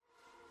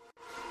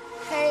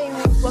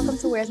Welcome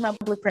to Where's My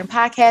Blueprint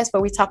podcast, where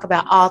we talk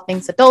about all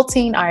things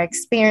adulting, our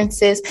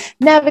experiences,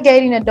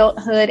 navigating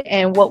adulthood,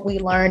 and what we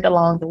learned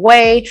along the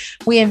way.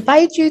 We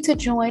invite you to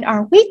join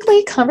our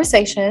weekly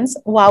conversations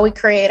while we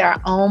create our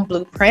own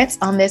blueprints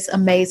on this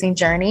amazing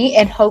journey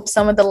and hope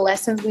some of the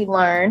lessons we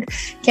learned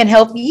can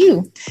help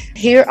you.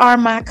 Here are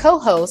my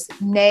co-hosts,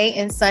 Nay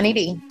and Sunny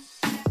D.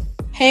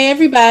 Hey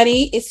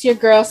everybody, it's your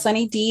girl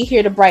Sunny D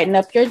here to brighten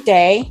up your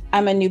day.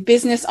 I'm a new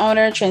business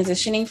owner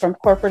transitioning from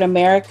corporate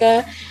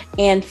America,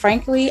 and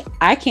frankly,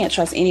 I can't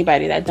trust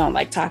anybody that don't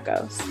like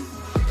tacos.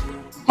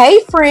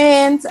 Hey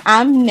friends,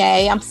 I'm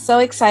Nay. I'm so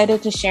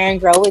excited to share and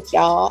grow with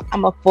y'all.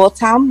 I'm a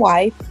full-time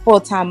wife,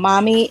 full-time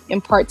mommy,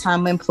 and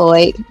part-time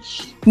employed.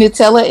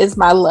 Nutella is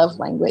my love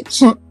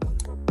language.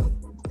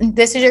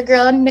 This is your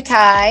girl,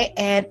 Nakai,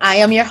 and I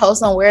am your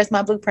host on Where's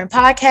My Blueprint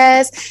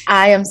podcast.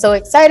 I am so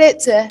excited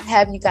to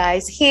have you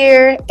guys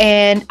here,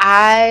 and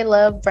I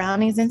love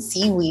brownies and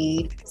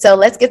seaweed. So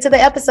let's get to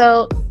the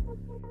episode.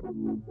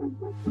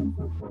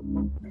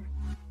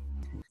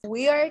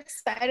 We are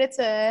excited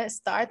to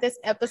start this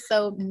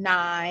episode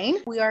 9.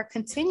 We are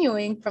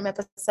continuing from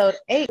episode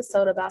 8,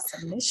 episode about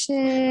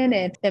submission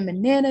and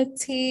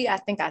femininity. I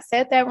think I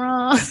said that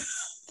wrong.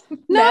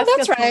 No,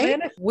 that's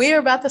right. We're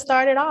about to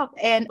start it off.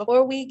 And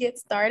before we get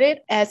started,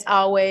 as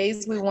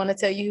always, we want to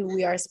tell you who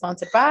we are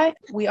sponsored by.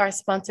 We are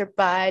sponsored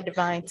by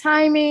Divine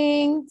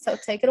Timing. So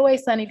take it away,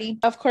 Sunny D.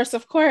 Of course.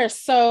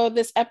 So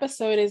this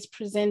episode is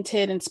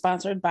presented and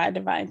sponsored by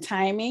Divine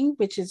Timing,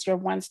 which is your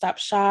one-stop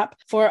shop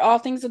for all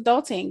things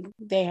adulting.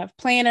 They have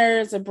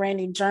planners, a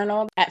branding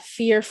journal at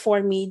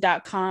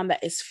fear4me.com.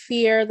 That is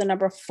fear, the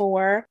number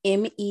 4,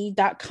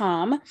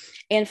 me.com.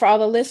 And for all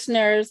the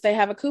listeners, they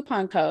have a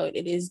coupon code.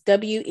 It is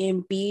WMB22.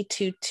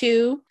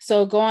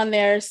 So go on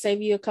there,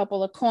 save you a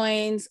couple of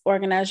coins,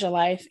 organize your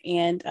life,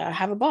 and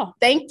have a ball.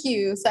 Thank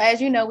you. So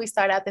as you know, we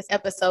start out this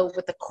episode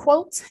with a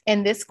quote.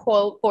 And this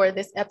quote for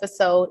this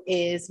episode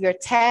is, your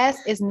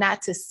task is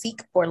not to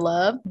seek for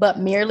love, but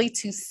merely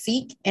to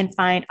seek and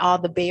find all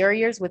the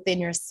barriers within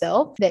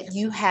yourself that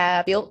you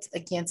have built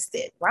against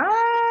it.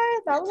 Right?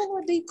 That was a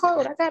little deep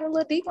quote. I got a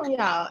little deep on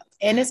y'all.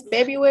 And it's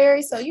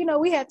February. So,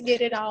 we have to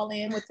get it all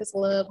in with this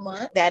love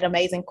month. That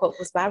amazing quote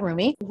was by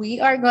Rumi. We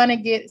are going to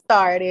get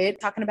started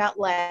talking about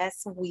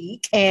last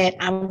week, and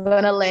I'm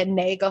going to let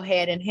Nay go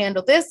ahead and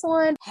handle this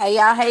one. Hey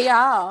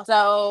y'all.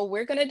 So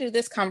we're going to do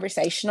this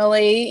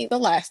conversationally. The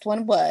last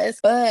one was,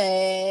 but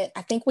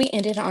I think we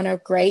ended on a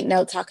great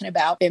note talking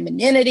about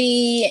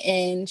femininity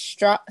and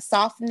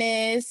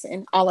softness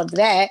and all of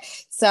that.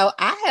 So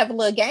I have a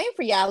little game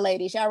for y'all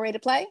ladies. Y'all ready to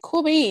play?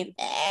 Cool bean.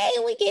 Hey,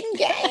 we getting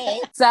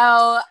game.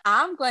 So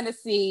I'm going to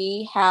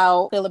see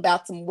how I feel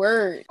about some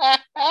words.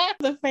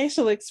 The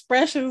facial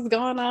expressions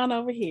going on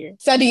over here.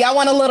 So do y'all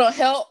want a little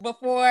help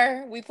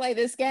before we play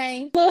this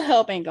game? A little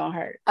help ain't gonna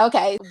hurt.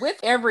 Okay. With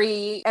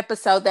every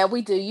episode that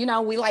we do,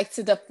 we like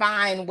to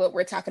define what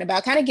we're talking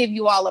about, kind of give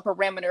you all a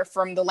parameter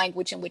from the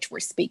language in which we're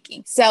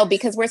speaking. So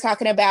because we're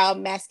talking about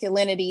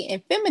masculinity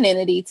and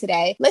femininity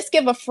today, let's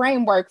give a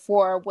framework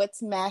for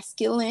what's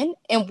masculine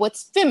and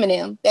what's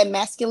feminine, that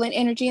masculine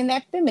energy and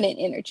that feminine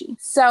energy.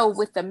 So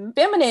with the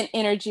feminine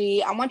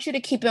energy, I want you to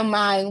keep in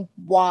mind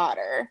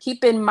water,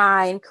 keep in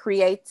mind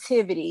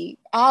creativity,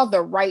 all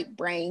the right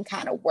brain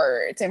kind of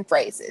words and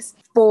phrases.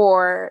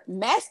 For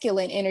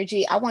masculine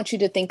energy, I want you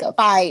to think of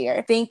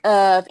fire, think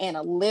of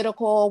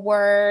analytical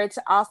words,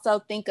 also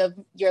think of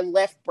your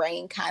left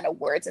brain kind of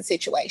words and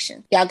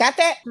situations. Y'all got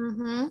that?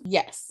 Mm-hmm.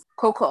 Yes.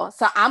 Cool.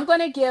 So I'm going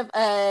to give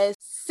us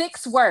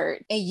 6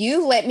 words, and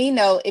you let me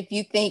know if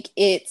you think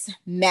it's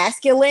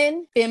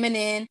masculine,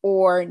 feminine,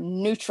 or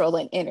neutral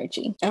in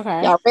energy.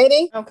 Okay. Y'all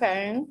ready?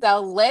 Okay.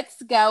 So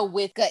let's go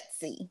with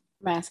gutsy.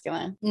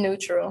 Masculine.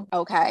 Neutral.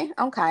 Okay.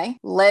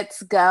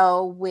 Let's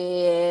go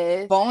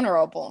with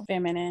vulnerable.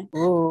 Feminine.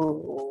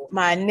 Ooh.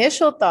 My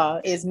initial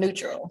thought is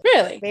neutral.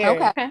 Really? Very.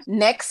 Okay.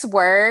 Next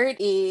word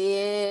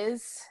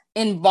is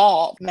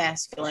involved.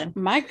 Masculine.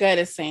 My gut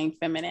is saying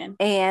feminine.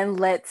 And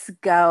let's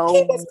go.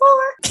 Keep it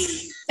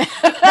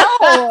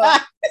No,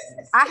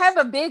 I have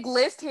a big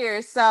list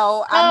here,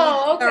 so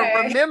I need to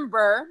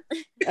remember.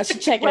 I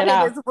should check it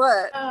out.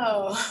 What?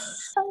 Oh,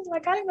 I was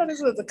like, I didn't know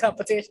this was a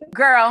competition.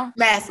 Girl.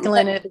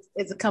 Masculine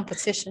is a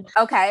competition.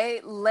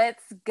 Okay,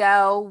 let's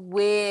go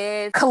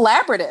with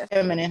collaborative.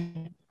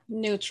 Feminine.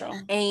 Neutral.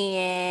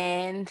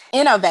 And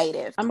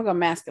innovative. I'm gonna go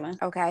masculine.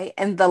 Okay.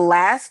 And the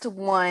last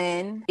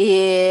one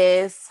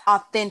is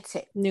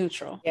authentic.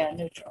 Neutral. Yeah,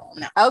 neutral.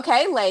 No.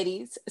 Okay,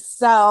 ladies.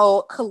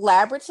 So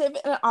collaborative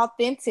and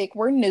authentic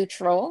were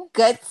neutral.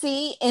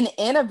 Gutsy and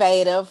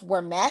innovative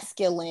were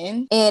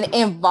masculine. And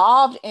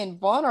involved and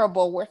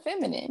vulnerable were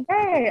feminine.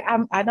 Hey,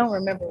 I don't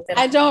remember that.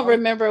 I don't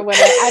remember what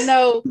I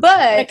know,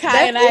 but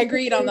Nakai and I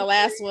agreed on the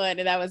last one,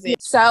 and that was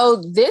it.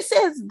 So this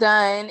is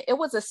done. It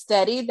was a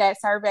study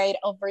that surveyed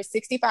over were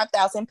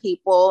 65,000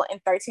 people in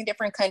 13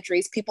 different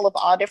countries, people of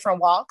all different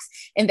walks,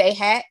 and they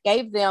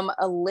gave them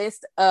a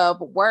list of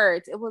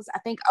words. It was, I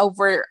think,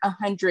 over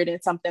 100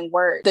 and something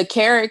words. The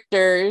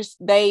characters,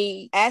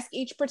 they asked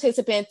each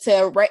participant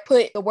to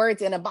put the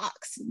words in a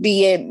box,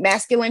 be it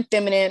masculine,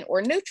 feminine,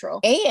 or neutral.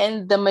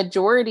 And the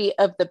majority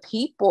of the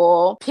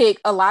people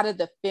picked a lot of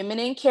the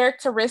feminine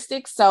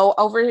characteristics. So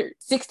over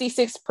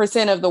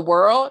 66% of the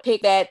world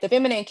picked that the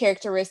feminine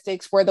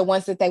characteristics were the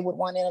ones that they would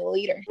want in a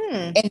leader.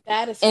 And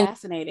that is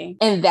fascinating.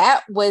 And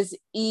that was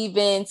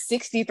even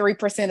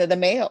 63% of the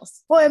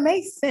males. Well, it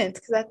makes sense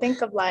because I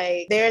think of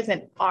like there's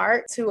an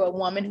art to a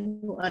woman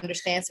who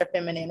understands her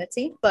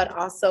femininity, but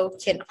also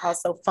can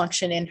also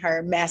function in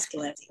her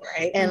masculinity,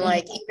 right? And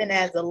like even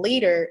as a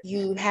leader,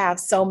 you have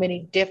so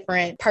many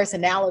different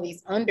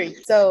personalities under you.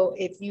 So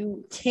if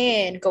you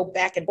can go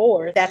back and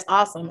forth, that's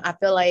awesome. I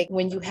feel like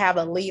when you have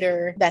a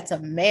leader that's a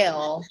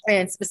male,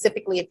 and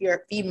specifically if you're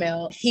a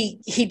female,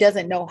 he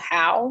doesn't know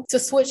how to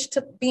switch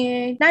to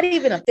being not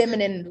even a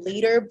feminine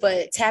leader,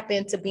 but tap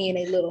into being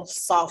a little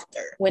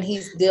softer when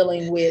he's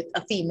dealing with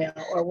a female,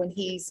 or when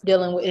he's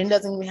dealing with, it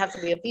doesn't even have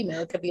to be a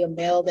female. It could be a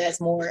male that's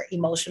more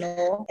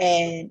emotional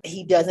and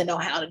he doesn't know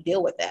how to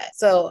deal with that.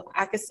 So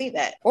I could see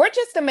that. Or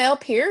just a male,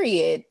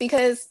 period,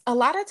 because a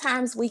lot of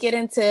times we get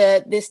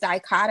into this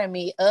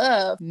dichotomy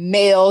of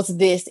males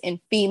this and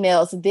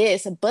females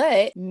this,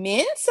 but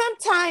men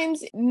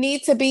sometimes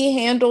need to be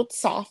handled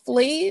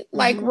softly,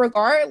 like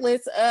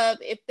regardless of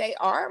if they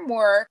are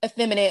more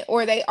effeminate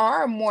or they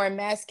are more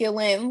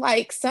masculine.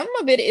 Like some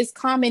of it is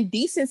common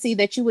decency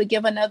that you would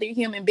give another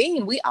human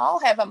being. We all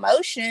have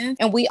emotions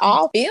and we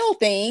all feel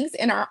things,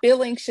 and our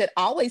feelings should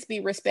always be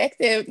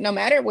respected, no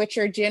matter what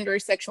your gender,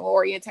 sexual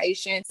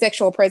orientation,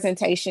 sexual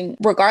presentation,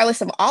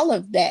 regardless of all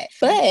of that.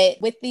 But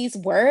with these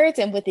words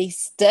and with these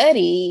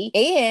study,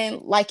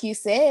 and like you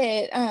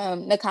said,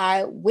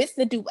 Nakai, with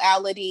the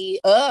duality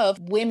of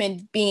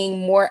women being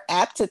more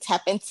apt to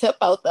tap into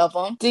both of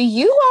them, do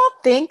you all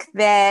think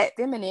that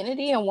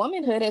femininity and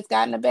womanhood has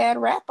gotten a bad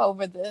rap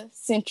over the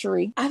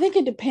century? I think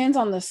it depends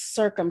on the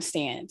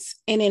circumstance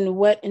and in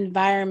what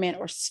environment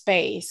or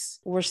space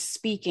we're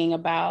speaking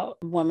about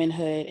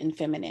womanhood and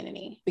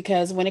femininity.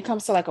 Because when it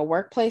comes to like a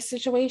workplace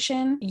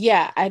situation,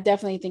 yeah, I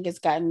definitely think it's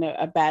gotten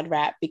a bad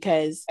rap,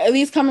 because at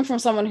least coming from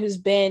someone who's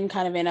been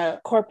kind of in a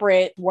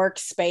corporate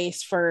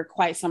workspace for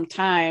quite some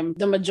time,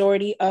 the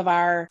majority of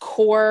our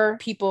core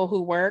people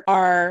who work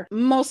are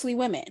mostly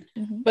women.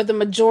 But the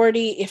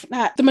majority, if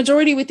not the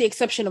majority, with the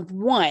exception of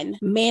one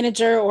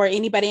manager or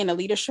anybody in a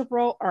leadership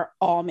role, are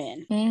all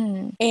men.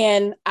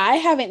 And I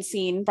haven't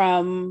seen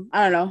from,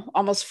 I don't know,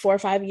 almost 4 or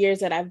 5 years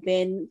that I've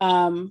been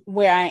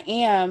where I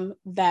am,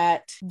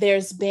 that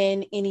there's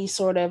been any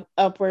sort of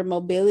upward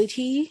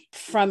mobility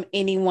from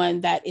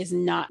anyone that is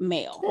not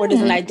male or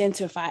doesn't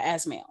identify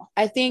as male.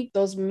 I think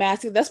those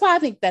massive, that's why I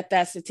think that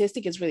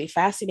statistic is really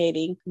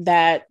fascinating,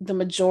 that the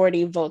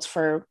majority votes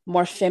for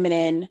more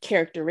feminine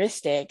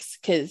characteristics,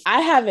 because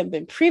I haven't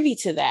been privy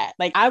to that.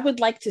 Like, I would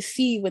like to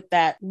see what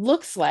that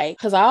looks like,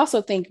 because I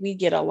also think we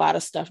get a lot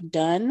of stuff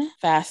done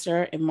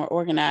faster and more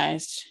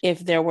organized if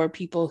there were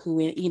people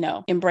who, you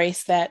know,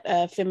 embrace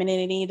that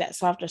femininity, that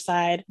softer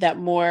side, that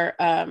more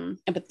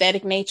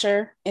empathetic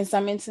nature in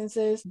some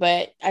instances.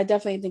 But I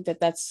definitely think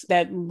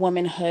that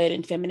womanhood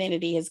and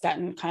femininity has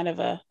gotten kind of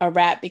a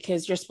rap,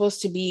 because you're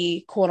supposed to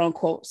be, quote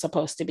unquote,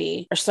 supposed to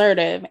be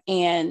assertive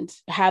and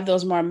have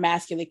those more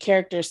masculine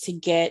characters to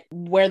get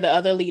where the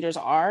other leaders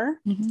are.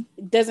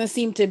 It doesn't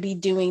seem to be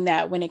doing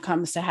that when it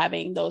comes to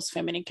having those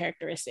feminine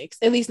characteristics,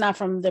 at least not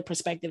from the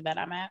perspective that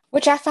I'm at.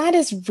 Which I find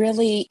is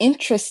really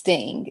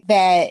interesting,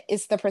 that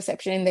it's the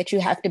perception that you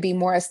have to be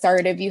more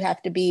assertive, you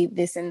have to be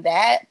this and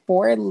that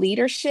for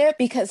leadership.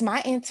 Because my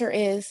answer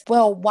is,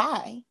 well,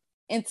 why?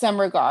 In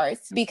some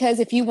regards, because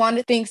if you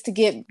wanted things to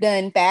get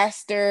done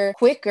faster,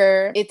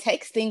 quicker, it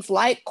takes things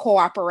like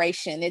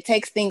cooperation. It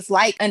takes things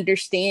like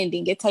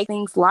understanding. It takes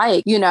things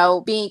like, you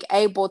know, being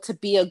able to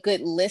be a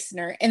good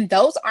listener. And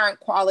those aren't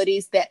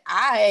qualities that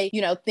I,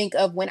 you know, think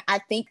of when I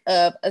think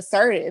of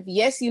assertive.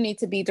 Yes, you need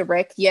to be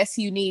direct. Yes,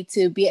 you need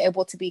to be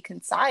able to be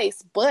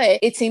concise, but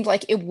it seems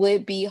like it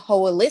would be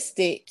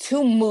holistic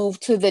to move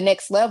to the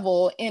next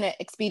level in an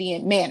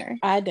expedient manner.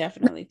 I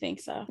definitely think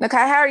so.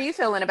 Nakai, how are you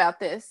feeling about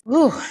this?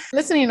 Ooh,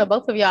 listening to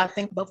both of y'all, I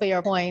think both of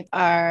your points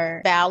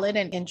are valid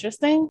and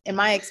interesting. In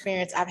my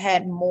experience, I've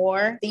had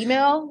more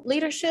female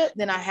leadership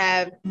than I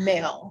have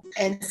male.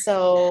 And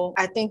so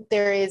I think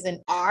there is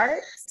an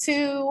art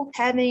to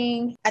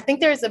having, I think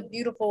there's a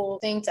beautiful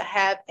thing to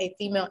have a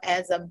female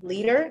as a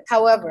leader.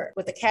 However,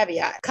 with a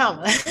caveat,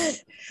 comma,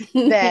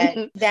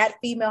 that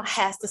female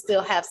has to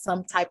still have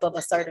some type of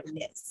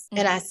assertiveness.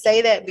 And I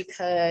say that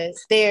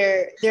because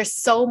there's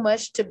so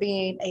much to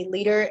being a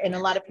leader, and a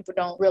lot of people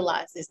don't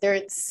realize this. There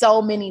are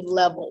so many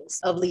levels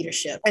of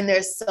leadership. And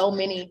there's so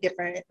many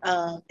different,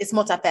 it's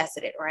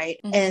multifaceted, right?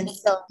 Mhm. And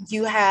so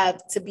you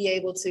have to be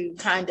able to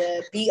kind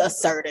of be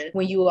assertive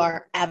when you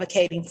are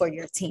advocating for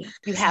your team.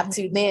 You have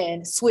to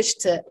then switch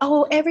to,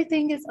 oh,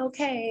 everything is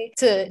okay,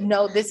 to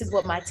know this is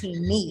what my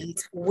team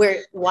needs.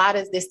 Why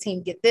does this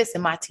team get this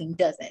and my team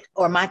doesn't?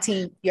 Or my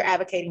team, you're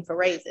advocating for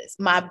raises.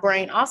 My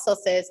brain also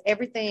says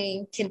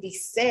everything can be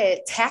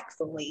said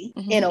tactfully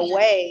in a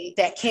way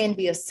that can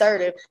be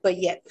assertive, but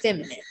yet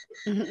feminine.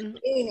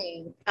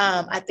 Meaning,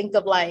 I think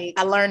of like,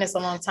 I learned this a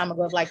long time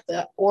ago, of like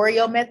the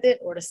Oreo method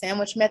or the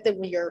sandwich method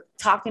when you're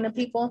talking to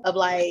people, of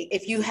like,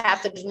 if you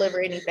have to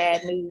deliver any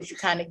bad news, you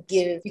kind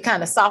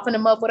of soften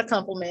them up with a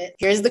compliment.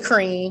 Here's the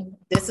cream.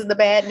 This is the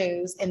bad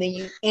news. And then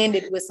you end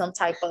it with some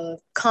type of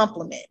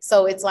compliment.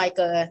 So it's like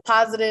a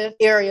positive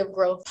area of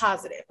growth,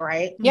 positive,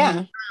 right?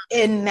 Yeah.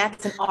 And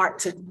that's an art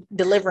to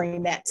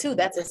delivering that too.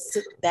 That's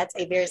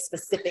a very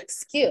specific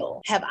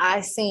skill. Have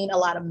I seen a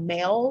lot of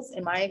males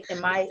in my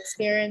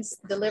experience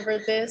deliver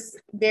this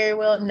very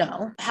well?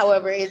 No.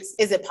 However, is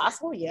it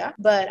possible? Yeah.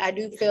 But I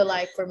do feel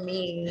like for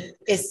me,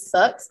 it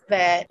sucks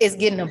that it's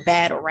getting a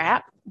bad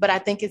rap. But I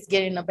think it's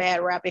getting a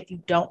bad rap if you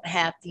don't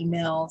have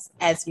females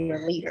as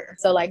your leader.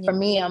 So like for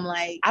me, I'm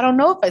like, I don't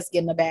know if it's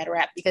getting a bad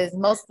rap, because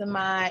most of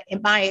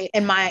in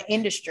my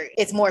industry,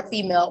 it's more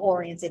female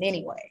oriented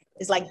anyway.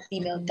 It's like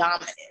female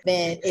dominant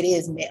than it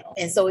is male.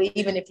 And so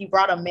even if you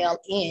brought a male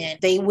in,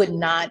 they would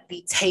not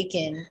be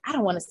taken, I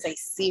don't want to say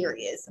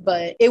serious,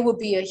 but it would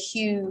be a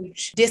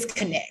huge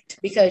disconnect,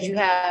 because you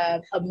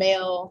have a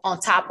male a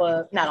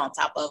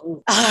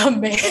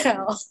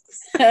male.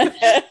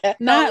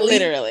 Not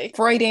literally.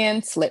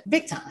 Freudian slip.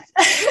 Big time.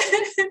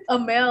 A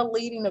male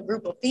leading a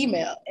group of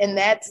female. And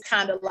that's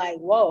kind of like,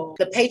 whoa,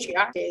 the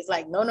patriarchy is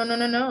like, no,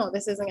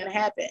 this isn't going to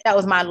happen. That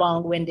was my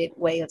long-winded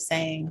way of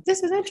saying,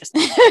 this is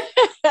interesting.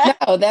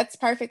 No, that's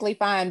perfectly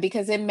fine,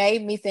 because it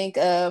made me think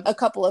of a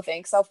couple of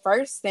things. So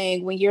first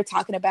thing, when you're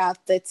talking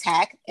about the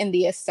tact and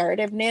the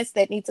assertiveness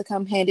that need to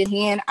come hand in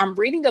hand, I'm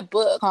reading a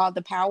book called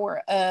The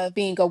Power of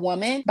Being a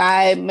Woman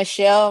by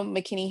Michelle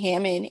McKinney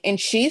Hammond. And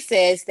she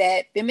says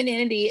that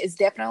femininity is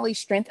definitely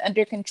strength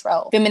under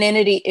control.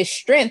 Femininity is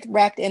strength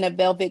wrapped in a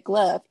velvet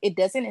glove. It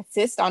doesn't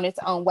insist on its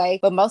own way,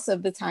 but most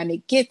of the time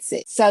it gets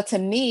it. So to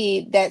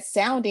me, that's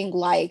sounding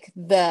like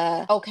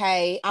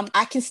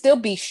I can still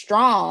be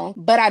strong,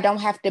 but I don't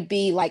have to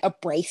be like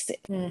abrasive.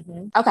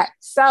 Okay.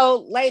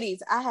 So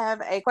ladies, I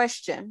have a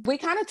question. We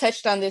kind of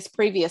touched on this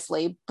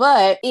previously,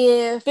 but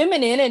if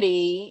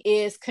femininity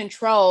is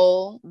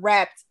control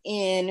wrapped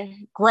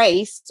in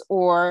grace,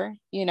 or,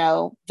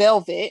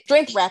 velvet,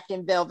 strength wrapped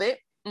in velvet,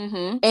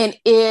 and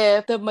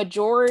if the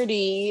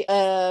majority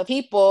of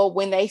people,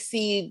 when they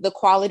see the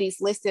qualities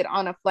listed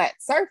on a flat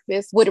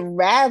surface, would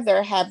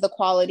rather have the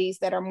qualities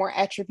that are more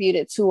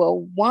attributed to a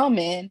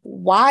woman,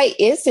 why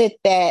is it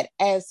that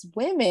as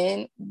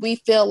women, we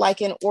feel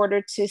like in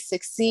order to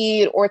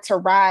succeed or to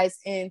rise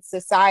in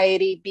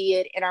society, be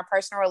it in our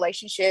personal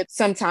relationships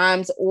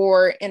sometimes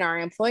or in our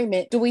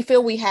employment, do we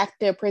feel we have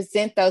to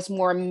present those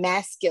more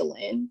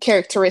masculine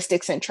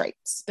characteristics and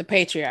traits? The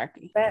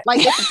patriarchy.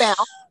 Like it's bound.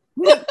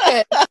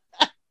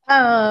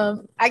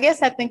 I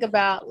guess I think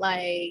about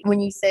like when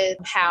you said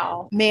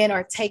how men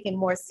are taken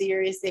more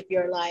serious if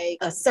you're like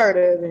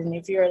assertive and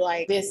if you're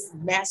like this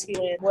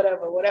masculine,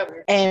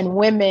 whatever. And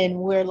women,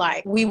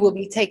 we will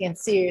be taken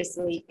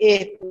seriously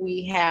if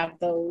we have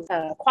those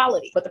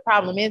qualities. But the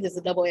problem is it's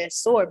a double-edged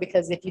sword,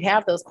 because if you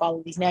have those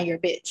qualities, now you're a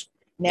bitch.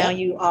 Now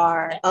you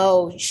are,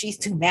 oh, she's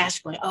too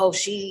masculine. Oh,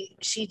 she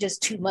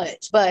just too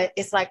much. But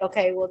it's like,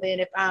 okay, well then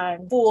if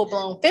I'm full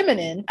blown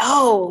feminine,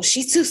 oh,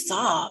 she's too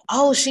soft.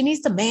 Oh, she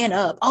needs to man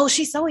up. Oh,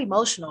 she's so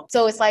emotional.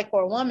 So it's like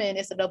for a woman,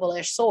 it's a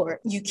double-edged sword.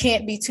 You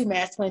can't be too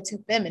masculine,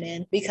 too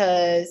feminine,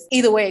 because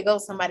either way it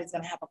goes, somebody's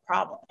going to have a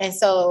problem. And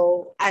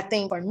so I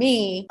think for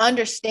me,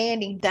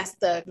 understanding that's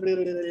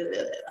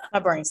my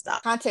brain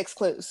stopped. Context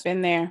clues.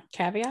 Been there.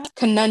 Caveat?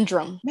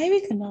 Conundrum.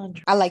 Maybe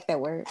conundrum. I like that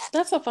word.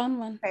 That's a fun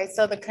one. Okay,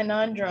 so the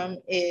conundrum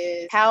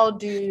is, how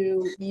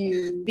do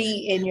you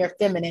be in your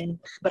feminine,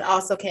 but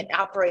also can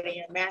operate in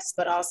your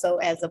masculine, but also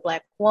as a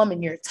Black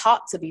woman, you're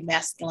taught to be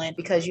masculine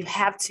because you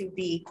have to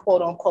be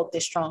quote unquote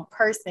this strong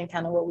person,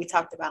 kind of what we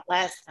talked about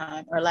last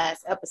time or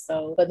last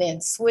episode, but then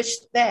switch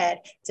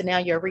that to now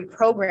you're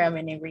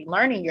reprogramming and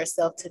relearning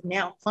yourself to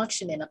now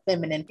function in a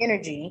feminine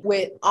energy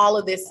with all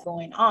of this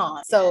going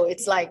on. So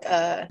it's like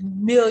a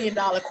 $1 million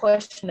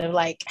question of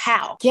like,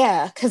 how?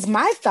 Yeah, because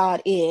my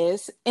thought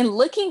is, in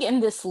looking in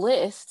this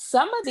list,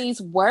 some of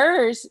these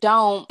words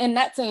don't, and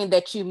not saying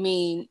that you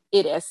mean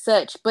it as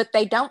such, but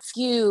they don't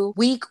skew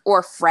weak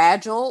or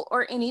fragile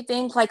or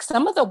anything. Like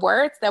some of the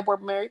words that were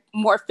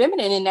more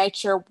feminine in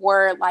nature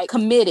were like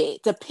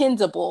committed,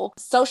 dependable,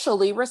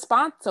 socially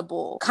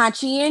responsible,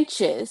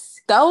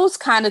 conscientious, those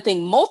kind of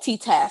things,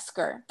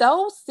 multitasker.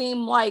 Those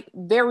seem like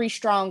very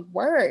strong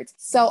words.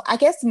 So I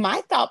guess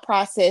my thought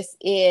process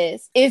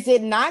is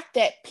it not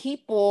that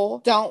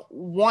people don't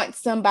want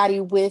somebody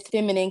with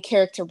feminine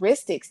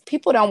characteristics?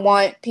 People don't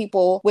want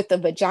people with a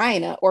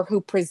vagina or who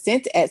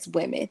present as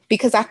women,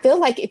 because I feel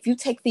like if you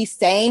take these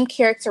same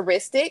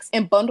characteristics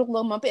and bundle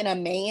them up in a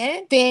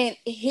man, then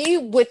he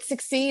would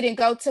succeed and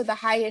go to the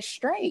highest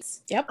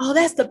straights. Yep. Oh,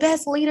 that's the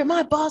best leader.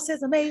 My boss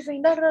is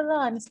amazing. Da, da,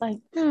 da. And it's like,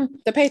 The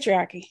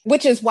patriarchy.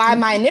 Which is why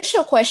my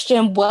initial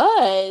question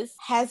was,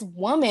 has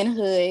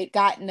womanhood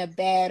gotten a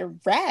bad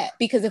rap?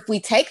 Because if we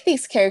take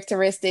these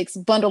characteristics,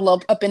 bundle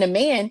up in a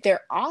man,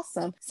 they're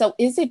awesome. So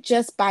is it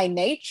just by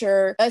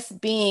nature, us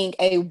being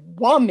a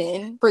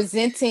woman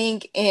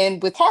presenting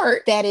and with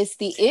heart, that is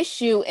the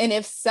issue? And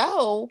if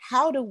so,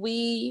 how do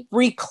we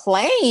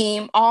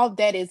reclaim all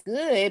that is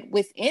good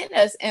within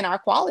us and our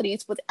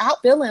qualities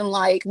without feeling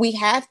like we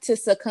have to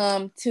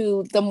succumb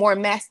to the more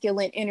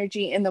masculine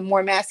energy and the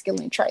more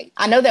masculine trait?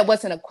 I know that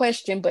wasn't a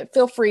question, but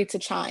feel free to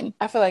chime.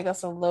 I feel like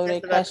that's a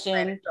loaded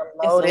question. It's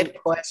a loaded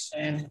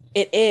question.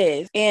 It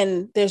is.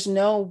 And there's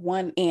no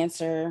one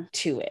answer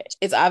to it.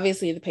 It's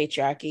obviously the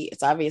patriarchy.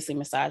 It's obviously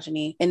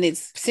misogyny. And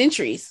it's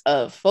centuries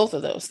of both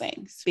of those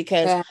things.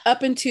 Because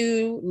up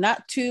until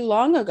not too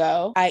long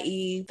ago,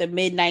 i.e. the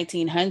mid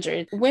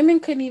 1900s, women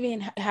couldn't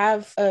even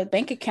have a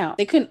bank account.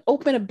 They couldn't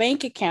open a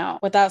bank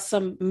account without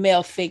some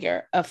male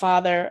figure, a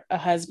father, a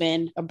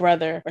husband, a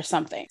brother, or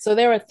something. So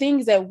there are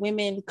things that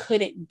women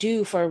couldn't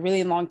do for a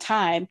really long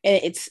time. And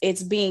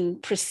it's being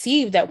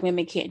perceived that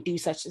women can't do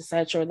such and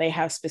such, or they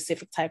have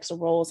specific types of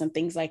roles and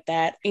things like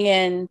that.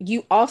 And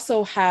you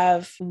also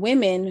have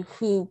women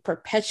who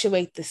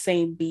perpetuate the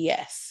same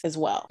BS as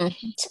well.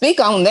 Speak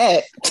on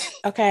that.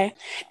 Okay.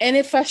 And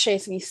it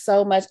frustrates me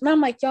so much. And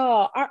I'm like,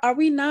 y'all, are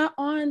we not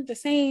on the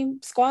same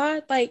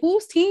squad? Like,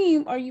 whose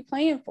team are you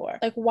playing for?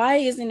 Like, why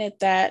isn't it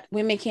that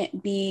women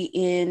can't be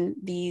in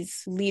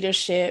these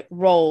leadership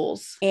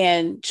roles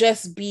and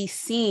just be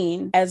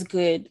seen as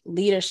good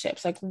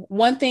leaderships? Like,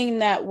 one thing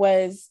that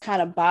was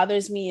kind of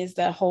bothers me is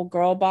that whole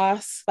girl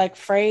boss, like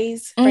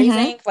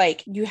phrasing.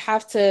 Like, you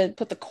have to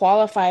put the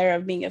qualifier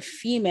of being a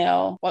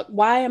female. Like,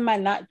 why am I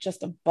not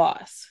just a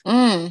boss?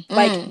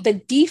 Like,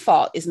 the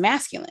default is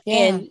masculine.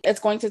 And it's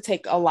going to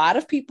take a lot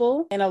of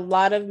people and a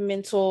lot of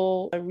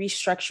mental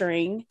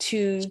restructuring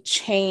to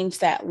change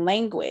that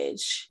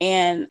language.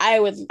 And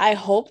I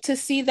hope to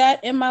see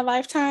that in my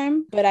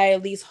lifetime, but I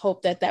at least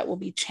hope that will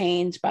be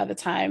changed by the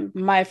time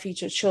my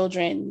future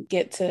children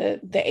get to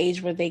the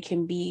age where they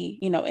can be,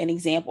 an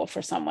example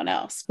for someone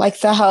else. Like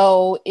the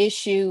whole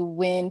issue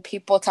when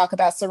people talk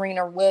about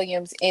Serena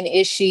Williams, and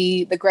is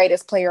she the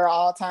greatest player of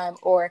all time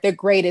or the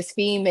greatest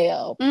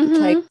female?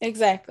 Like,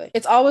 exactly.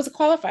 It's always a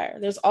qualifier.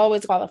 There's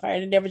always a qualifier.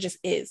 And it never just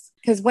is.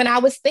 Because when I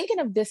was thinking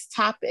of this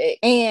topic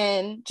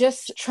and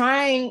just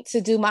trying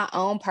to do my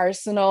own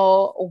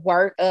personal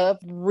work of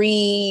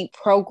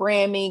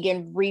reprogramming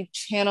and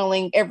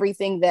rechanneling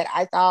everything that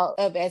I thought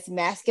of as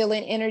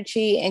masculine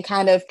energy and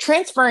kind of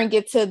transferring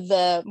it to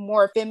the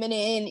more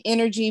feminine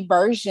energy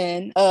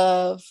version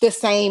of the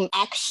same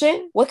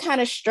action, what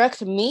kind of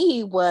struck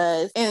me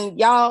was, and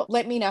y'all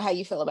let me know how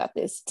you feel about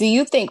this. Do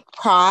you think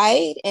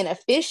pride and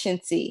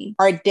efficiency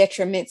are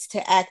detriments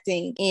to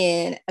acting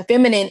in a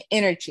feminine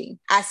energy?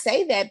 I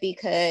say that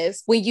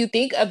because when you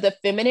think of the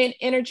feminine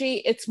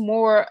energy, it's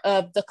more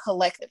of the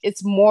collective.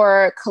 It's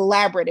more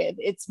collaborative.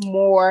 It's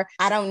more,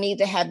 I don't need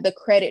to have the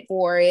credit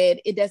for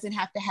it. It doesn't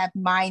have to have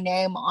my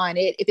name on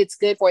it. If it's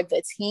good for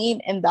the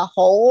team and the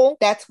whole,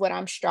 that's what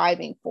I'm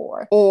striving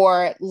for.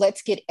 Or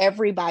let's get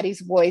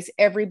everybody's voice,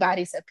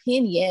 everybody's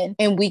opinion,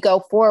 and we go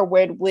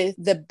forward with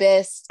the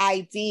best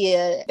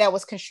idea that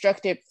was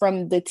constructed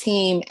from the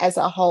team as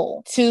a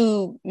whole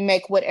to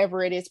make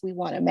whatever it is we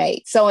want to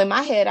make. So in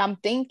my head, I'm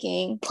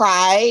thinking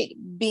pride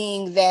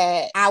being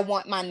that I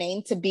want my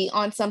name to be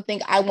on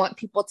something. I want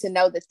people to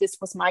know that this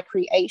was my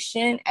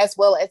creation, as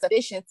well as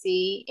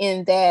efficiency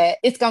in that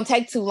it's going to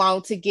take too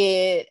long to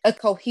get a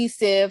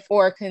cohesive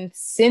or a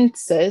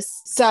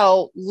consensus.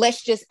 So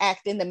let's just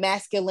act in the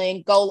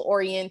masculine,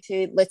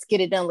 goal-oriented, let's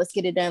get it done, let's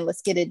get it done,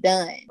 let's get it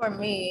done. For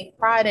me,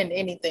 pride in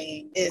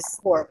anything is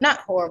horrible. Not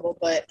horrible,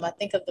 but I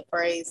think of the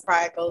phrase,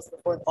 pride goes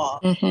before the fall.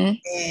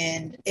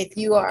 And if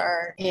you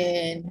are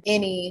in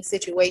any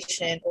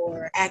situation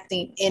or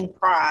acting in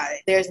pride,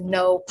 there's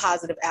no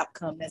positive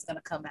outcome that's going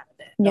to come out of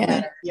that. No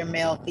matter you're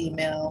male,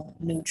 female,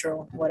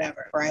 neutral,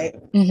 whatever, right?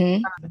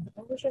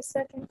 What was your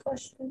second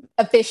question?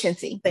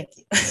 Efficiency. Thank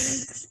you.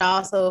 I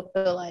also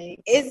feel like,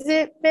 is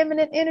it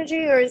feminine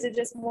energy or is it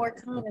just more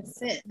common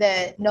sense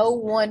that no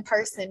one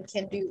person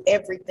can do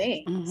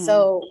everything?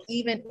 So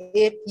even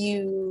if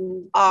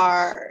you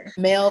are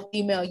male,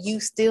 female, you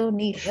still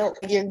need help.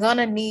 You're going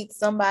to need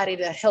somebody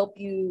to help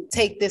you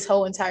take this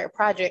whole entire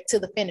project to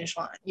the finish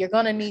line. You're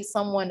going to need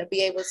someone to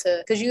be able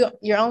to, because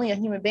you're only a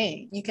human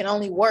being. You can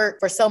only work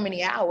for so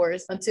many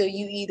hours until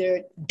you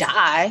either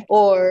die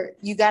or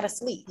you got to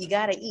sleep, you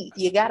got to eat,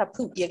 you got to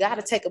poop, you got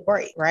to take a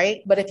break,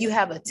 right? But if you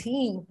have a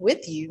team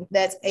with you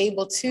that's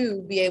able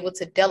to be able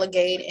to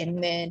delegate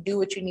and then do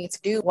what you need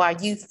to do while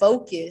you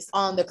focus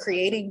on the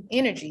creating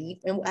energy.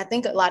 And I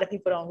think a lot of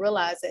people don't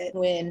realize that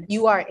when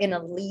you are in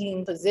a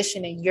leading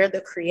position and you're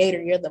the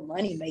creator, you're the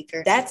money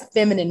maker, that's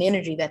feminine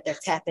energy that they're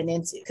tapping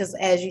into. Because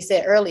as you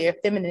said earlier,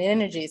 feminine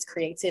energy is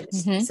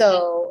creativity.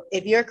 So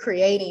if you're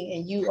creating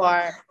and you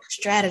are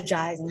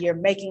strategizing, you're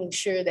making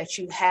sure that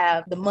you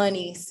have the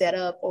money set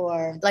up,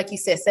 or like you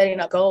said, setting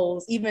up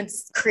goals. Even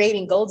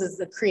creating goals is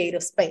a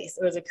creative space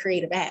or is a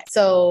creative act.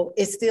 So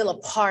it's still a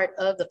part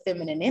of the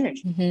feminine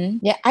energy.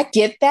 Mm-hmm. Yeah, I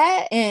get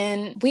that.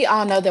 And we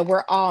all know that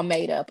we're all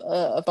made up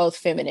of both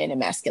feminine and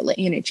masculine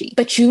energy.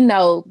 But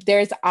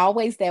there's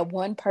always that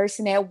one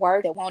person at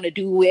work that want to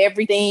do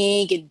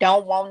everything and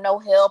don't want no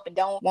help and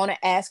don't want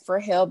to ask for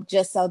help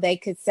just so they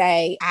could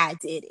say, I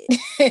did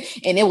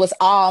it. And it was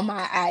all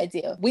my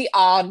idea. We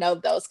all know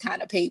those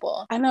kind of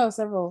people. I know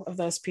several of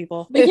those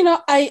people. But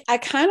I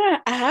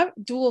have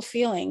dual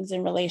feelings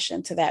in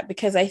relation to that,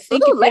 because I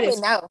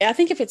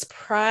think if it's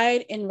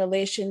pride in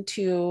relation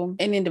to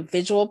an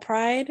individual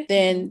pride,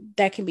 then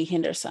that can be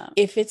hindersome.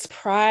 If it's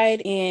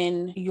pride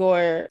in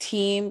your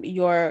team,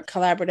 your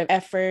collaborative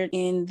effort,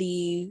 in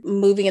the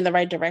moving in the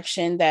right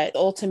direction, that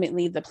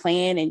ultimately the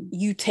plan, and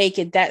you take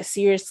it that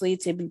seriously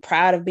to be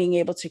proud of being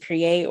able to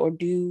create or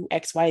do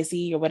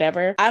XYZ or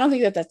whatever, I don't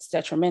think that that's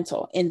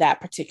detrimental in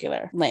that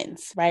particular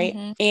lens, right?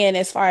 Mm-hmm. And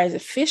as far as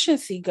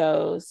efficiency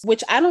goes,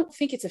 which I don't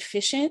think it's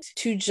efficient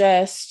to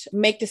just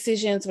make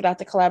decisions without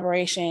the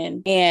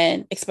collaboration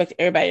and expect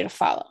everybody to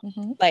follow.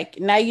 Mm-hmm. Like,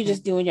 now you're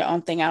just doing your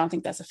own thing. I don't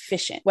think that's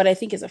efficient. What I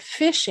think is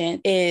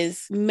efficient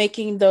is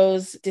making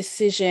those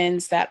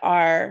decisions that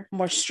are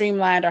more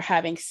streamlined, or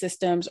having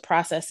systems,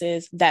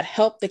 processes that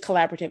help the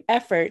collaborative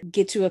effort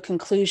get to a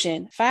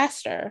conclusion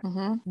faster.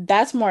 Mm-hmm.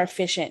 That's more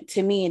efficient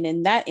to me. And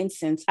in that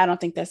instance, I don't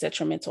think that's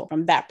detrimental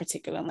from that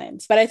particular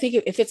lens. But I think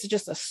if it's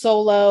just a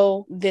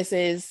solo, this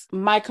is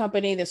my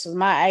company, this was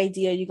my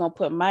idea, you're going to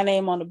put my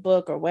name on the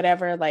book or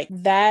whatever, like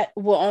that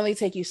will only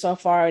take you so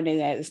far, and then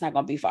it's not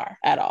going to be far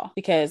at all.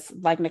 Because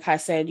like Nakai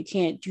said, you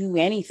can't do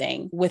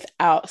anything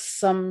without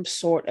some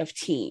sort of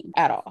team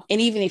at all.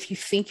 And even if you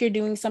think you're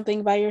doing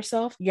something by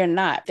yourself, you're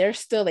not. There's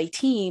still a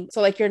team.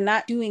 So like, you're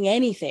not doing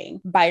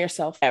anything by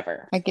yourself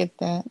ever. I get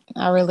that.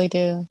 I really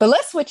do. But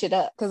let's switch it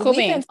up, because we've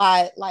been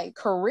like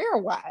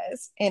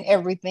career-wise and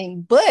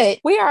everything, but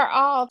we are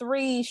all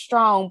three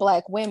strong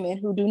Black women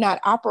who do not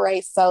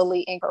operate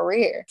solely in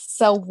career.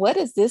 So what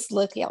does this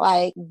look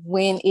like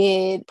when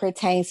it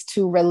pertains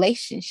to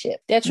relationship?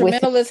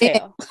 Detrimental as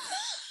hell.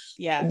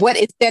 Yeah. What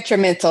is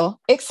detrimental?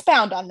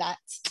 Expound on that.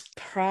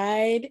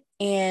 Pride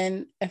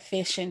and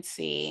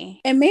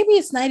efficiency. And maybe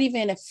it's not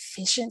even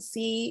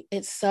efficiency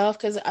itself,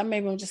 because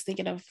I'm just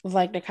thinking of,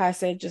 like Nakai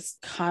said,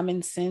 just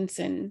common sense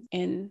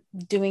and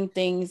doing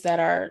things that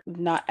are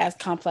not as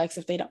complex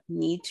if they don't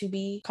need to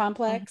be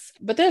complex.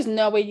 Mm-hmm. But there's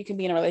no way you can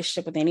be in a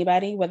relationship with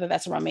anybody, whether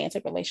that's a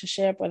romantic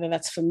relationship, whether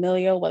that's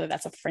familial, whether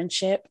that's a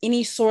friendship.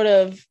 Any sort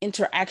of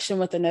interaction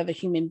with another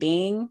human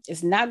being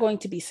is not going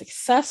to be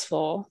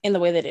successful in the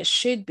way that it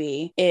should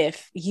be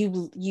if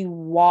you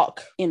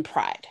walk in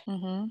pride.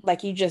 Mm-hmm.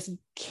 Like, you just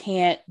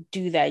can't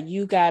do that.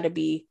 You gotta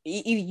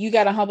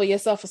humble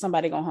yourself, or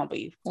somebody gonna humble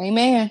you.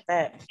 Amen.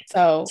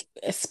 So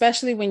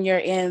especially when you're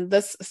in,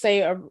 let's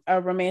say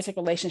a romantic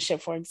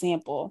relationship, for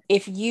example,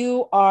 if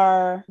you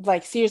are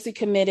like seriously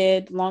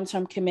committed,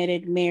 long-term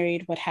committed,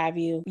 married, what have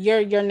you,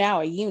 you're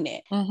now a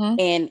unit. Mm-hmm.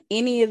 And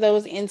any of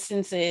those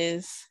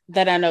instances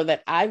that I know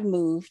that I've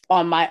moved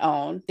on my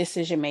own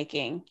decision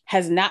making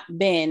has not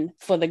been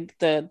for the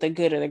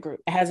good of the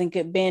group. It hasn't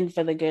been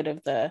for the good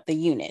of the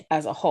unit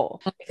as a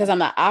whole, because I'm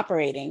not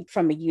operating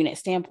from a unit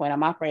standpoint.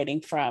 I'm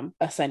operating from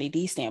a Sunny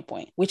D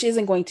standpoint, which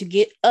isn't going to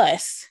get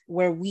us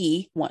where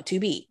we want to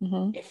be.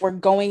 Mm-hmm. If we're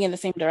going in the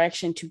same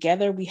direction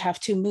together, we have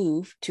to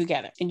move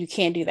together, and you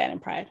can't do that in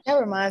pride. That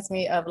reminds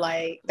me of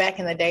like back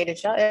in the day.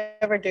 Did y'all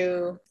ever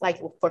do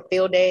like for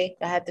field day?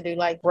 I had to do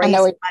like race,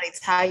 somebody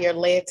tie your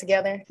leg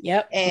together.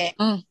 Yep. And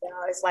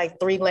it's like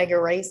 3-legged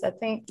race, I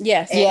think.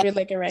 Yes. Yeah.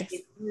 3-legged race.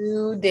 If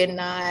you did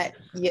not,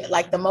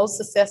 like the most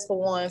successful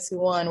ones who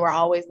won were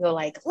always go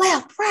like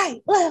left,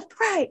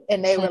 right,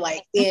 and they were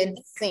like in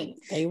sync.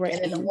 And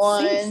then the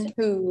one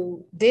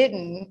who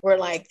didn't were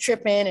like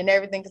tripping and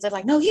everything, because they're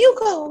like, no, you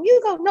go,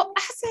 no,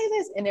 I say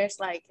this. And there's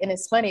like, and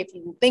it's funny if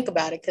you think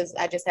about it, because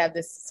I just have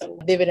this so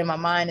vivid in my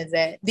mind, is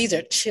that these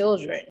are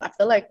children. I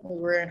feel like when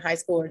we were in high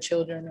school or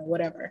children or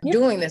whatever,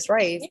 doing this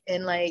race.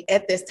 And like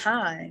at this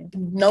time,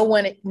 no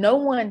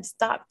one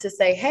stopped to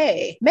say,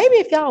 hey, maybe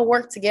if y'all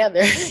work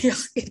together, y'all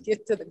can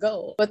get to the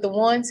goal. But the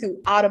ones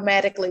who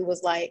automatically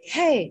was like,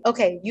 hey,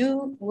 okay,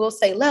 you will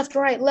say left,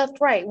 right,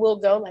 we'll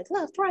go like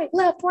left, right.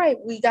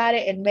 We got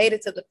it and made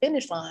it to the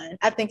finish line.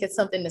 I think it's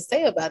something to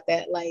say about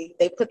that. Like,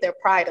 they put their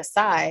pride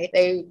aside.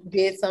 They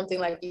did something,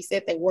 like you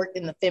said, they worked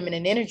in the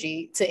feminine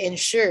energy to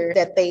ensure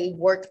that they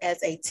worked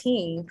as a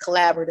team,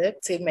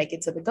 collaborative, to make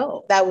it to the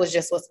goal. That was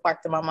just what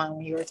sparked in my mind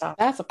when you were talking.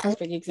 That's a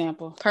perfect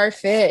example.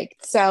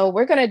 Perfect. So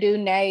we're going to do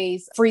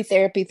Nay's free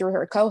therapy through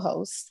her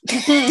co-host.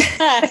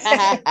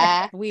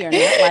 We are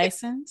not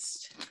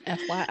licensed,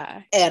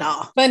 FYI. At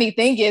all. Funny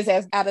thing is,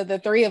 as out of the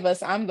three of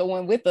us, I'm the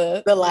one with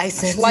the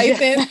license.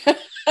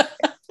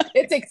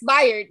 It's it's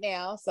expired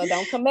now, so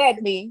don't come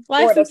at me.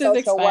 License is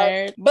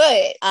expired.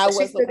 But I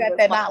was still got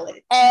that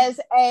knowledge. As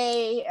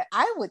a,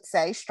 I would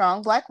say,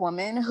 strong Black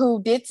woman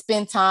who did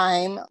spend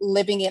time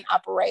living and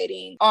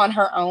operating on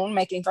her own,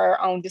 making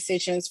her own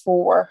decisions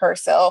for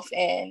herself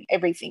and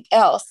everything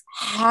else.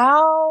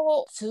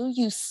 How do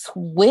you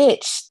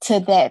switch to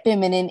that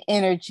feminine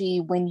energy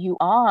when you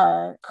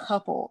are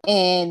coupled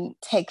and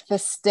take the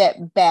step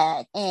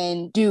back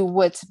and do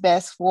what's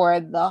best for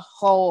the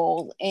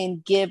whole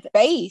and give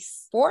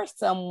space for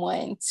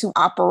someone to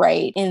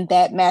operate in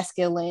that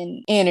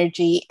masculine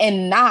energy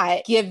and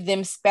not give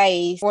them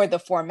space for the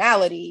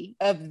formality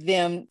of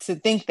them to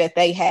think that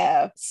they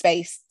have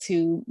space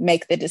to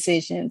make the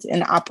decisions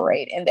and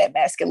operate in that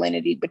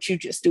masculinity, but you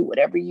just do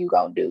whatever you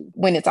gonna do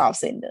when it's all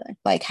said and done?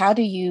 Like, how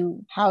do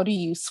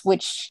you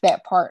switch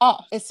that part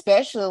off?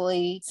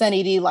 Especially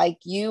Sunny D, like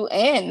you,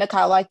 and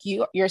Nakai, like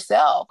you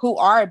yourself, who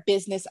are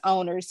business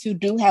owners who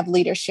do have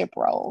leadership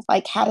roles.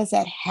 Like, how does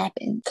that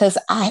happen? Because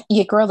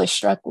your girl is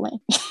struggling.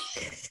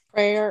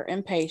 Prayer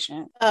and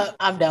patience.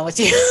 I'm done with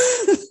you.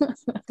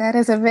 That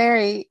is a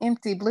very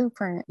empty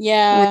blueprint.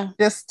 Yeah. With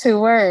just 2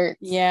 words.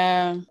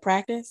 Yeah.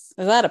 Practice.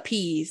 A lot of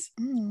P's.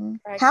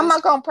 How am I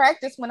going to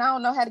practice when I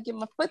don't know how to get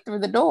my foot through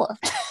the door?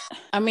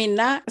 I mean,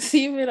 not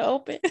see if it'll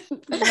open,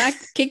 not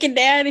kick it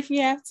down if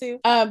you have to.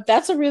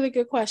 That's a really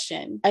good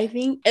question. I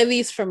think, at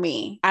least for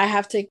me, I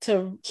have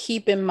to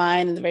keep in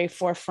mind in the very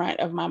forefront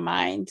of my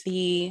mind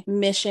the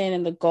mission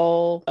and the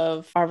goal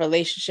of our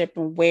relationship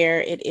and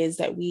where it is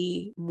that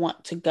we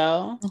want to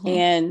go. Mm-hmm.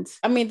 And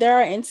I mean, there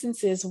are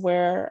instances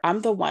where I'm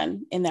the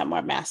one in that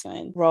more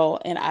masculine role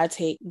and I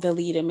take the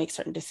lead and make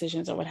certain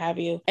decisions or what have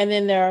you. And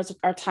then there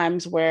are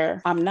times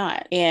where I'm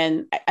not.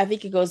 And I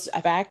think it goes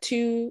back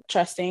to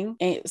trusting,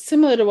 and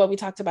similar to what we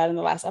talked about in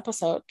the last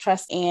episode,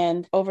 trust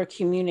and over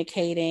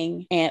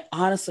communicating, and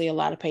honestly, a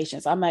lot of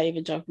patience. I'm not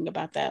even joking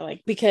about that.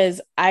 Like,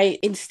 because I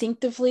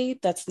instinctively,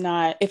 that's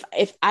not,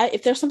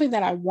 if there's something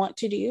that I want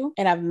to do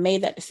and I've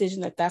made that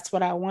decision that that's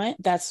what I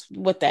want, that's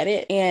what that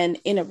is. And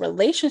in a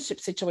relationship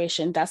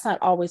situation, that's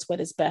not always what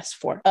is best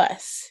for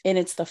us. And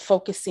it's the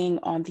focusing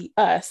on the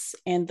us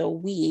and the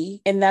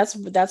we. And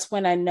that's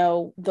when I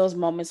know those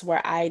moments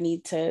where I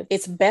need to,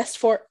 it's best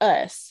for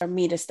us, for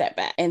me to step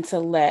back and to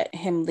let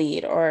him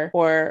lead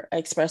or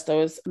express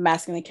those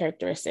masculine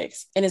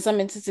characteristics. And in some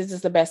instances,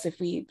 it's the best if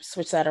we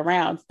switch that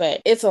around.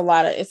 But it's a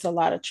lot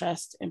of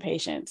trust and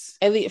patience,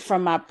 at least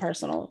from my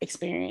personal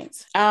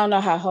experience. I don't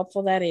know how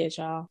helpful that is,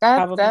 y'all.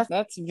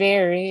 That's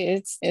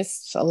very,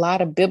 it's a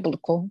lot of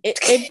biblical. It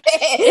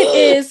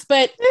is,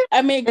 but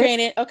I mean,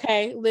 granted,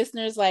 okay,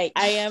 listeners, like,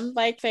 I am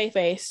like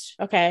faith-based,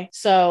 okay?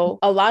 So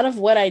a lot of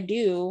what I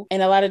do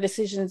and a lot of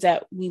decisions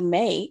that we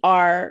make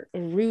are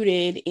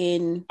rooted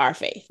in our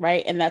faith,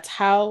 right? And that's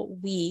how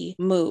we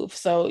move.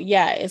 So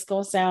yeah, it's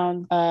gonna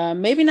sound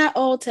maybe not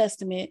Old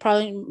Testament,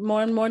 probably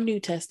more and more New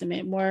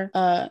Testament, more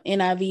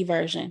NIV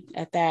version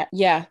at that.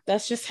 Yeah,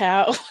 that's just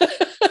how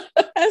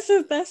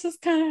that's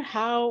just kind of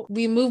how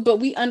we move, but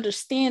we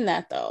understand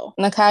that though.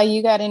 Nakai,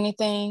 you got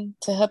anything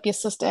to help your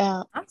sister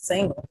out? I'm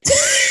single.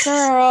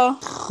 Girl.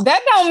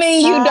 That don't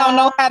mean you don't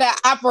know how to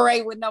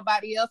operate with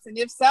nobody else. And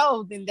if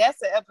so, then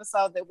that's an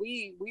episode that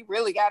we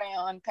really got to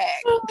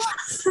unpack.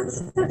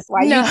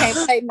 Why you can't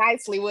play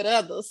nicely with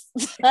others.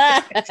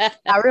 I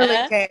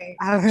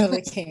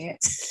really can't.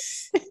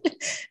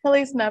 At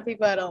least not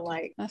people I don't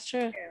like. That's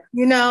true.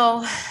 You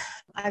know,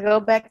 I go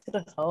back to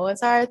the whole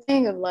entire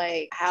thing of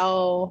like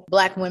how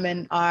Black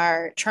women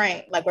are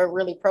trained. Like, we're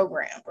really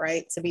programmed,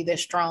 right? To be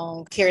this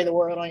strong, carry the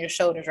world on your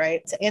shoulders,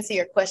 right? To answer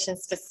your question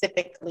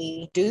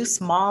specifically, do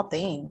small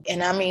things.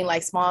 And I mean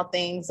like small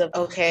things of,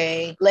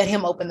 okay, let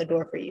him open the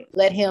door for you.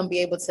 Let him be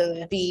able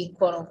to be,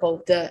 quote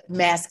unquote, the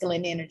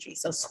masculine energy.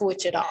 So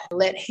switch it off.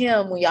 Let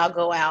him, when y'all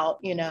go out,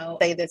 you know,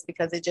 say this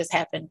because it just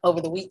happened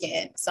over the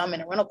weekend. So I'm in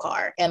a rental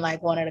car and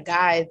like one of the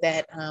guys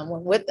that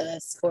went with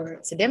us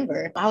to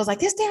Denver, I was like,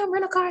 this damn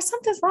rental car,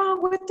 something's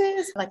wrong with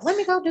this. Like, let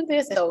me go do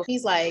this. And so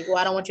he's like, well,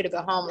 I don't want you to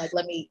go home. Like,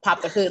 let me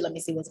pop the hood. Let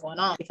me see what's going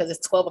on, because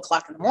it's 12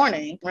 o'clock in the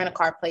morning.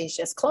 Rent-a-car place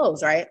just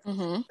closed, right?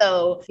 Mm-hmm.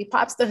 So he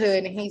pops the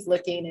hood and he's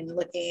looking.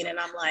 And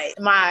I'm like,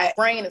 my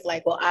brain is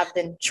like, well, I've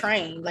been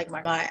trained. Like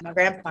my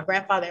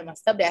grandfather and my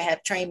stepdad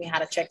have trained me how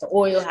to check the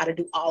oil, how to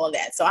do all of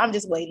that. So I'm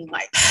just waiting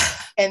like,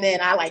 and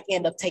then I like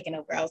end up taking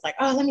over. I was like,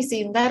 oh, let me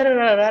see. And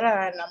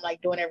I'm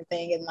like doing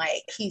everything. And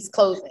like, he's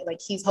closing,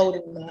 like he's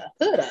holding the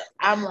hood up.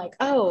 I'm like,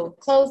 oh,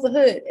 close the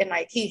hood. And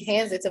like, he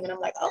hands it to me and I'm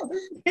like, oh,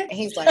 and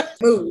he's like,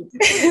 move.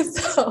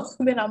 So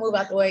then I move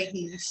out the way,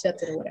 he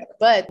shuts it or whatever.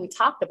 But we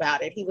talked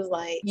about it. He was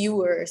like, you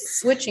were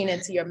switching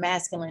into your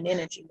masculine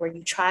energy where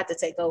you tried to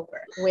take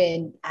over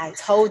when I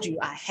told you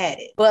I had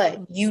it, but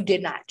you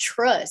did not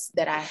trust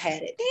that I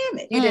had it. Damn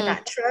it. You did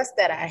not trust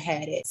that I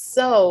had it.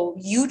 So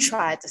you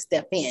tried to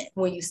step in.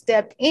 When you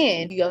stepped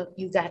in,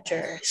 you got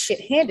your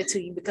shit handed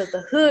to you because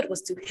the hood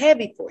was too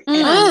heavy for you.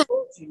 And I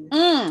moved you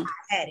I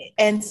had it.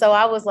 And so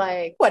I was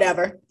like,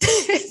 whatever.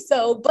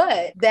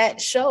 But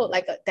that showed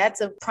like that's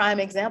a prime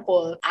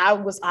example of I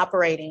was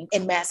operating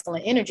in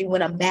masculine energy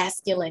when a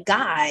masculine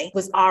guy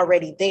was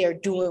already there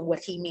doing what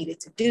he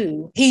needed to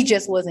do. He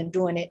just wasn't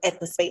doing it at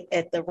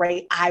the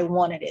rate I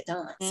wanted it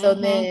done. So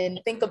then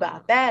think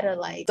about that, or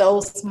like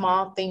those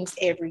small things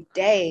every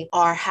day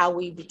are how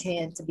we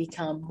begin to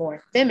become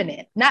more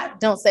feminine.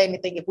 Don't say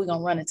anything if we're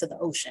gonna run into the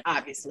ocean,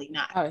 obviously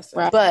not.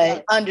 Right.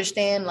 But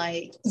understand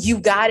like you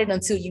got it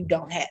until you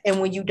don't have it.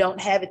 And when you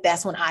don't have it,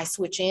 that's when I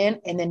switch in,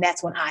 and then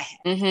that's when I have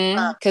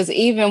it. Because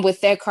even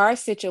with that car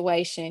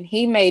situation,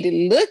 he made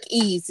it look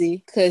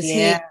easy because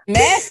he's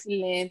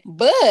masculine,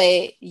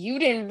 but you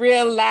didn't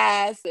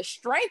realize the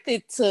strength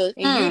it took,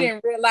 and you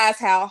didn't realize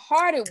how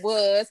hard it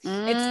was.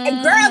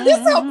 Girl, this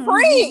will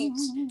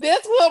preach.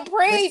 This will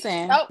preach.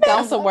 Listen,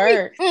 that's a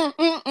word.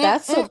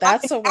 That's a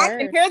word. I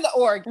can hear the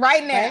org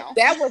right now. Right?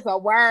 That was a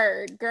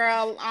word,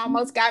 girl.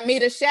 Almost got me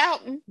to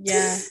shouting.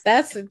 Yeah,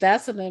 that's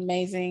an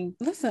amazing.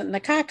 Listen,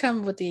 Nakai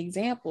come with the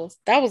examples.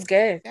 That was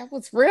good. That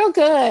was real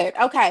good.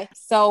 Okay,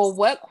 so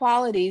what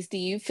qualities do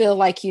you feel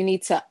like you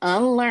need to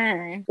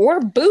unlearn or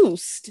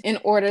boost in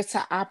order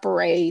to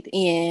operate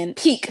in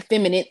peak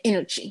feminine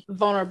energy?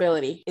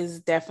 Vulnerability is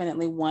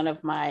definitely one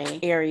of my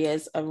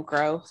areas of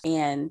growth,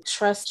 and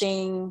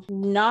trusting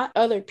not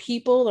other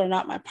people or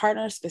not my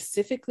partner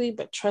specifically,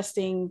 but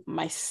trusting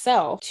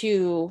myself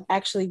to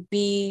actually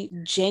be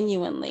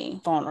genuinely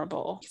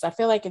vulnerable. Because I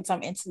feel like in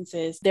some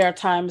instances, there are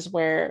times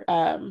where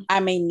I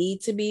may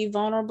need to be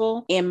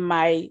vulnerable and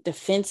my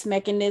defense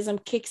mechanism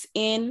kicks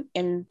in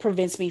and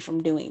prevents me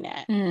from doing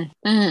that.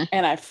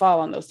 And I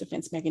fall on those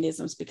defense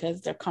mechanisms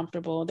because they're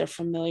comfortable, they're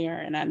familiar,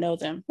 and I know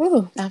them.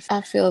 Ooh,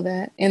 I feel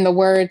that. In the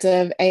words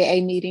of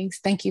AA meetings,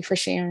 thank you for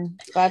sharing.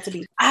 Glad to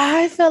be.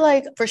 I feel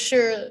like for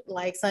sure,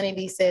 like Sunny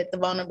D said, the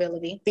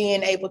vulnerability,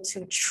 being able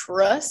to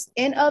trust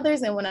in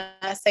others. And when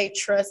I say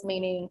trust,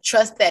 meaning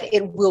trust that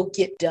it will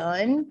get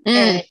done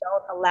and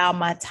don't allow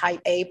my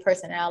type A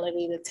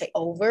personality to take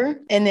over.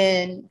 And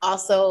then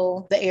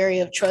also the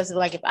area of trust is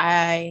like if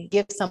I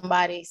give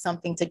somebody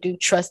something to do,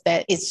 trust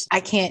that I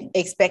can't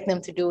expect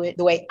them to do it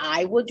the way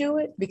I will do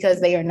it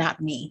because they are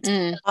not me.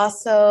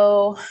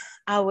 Also,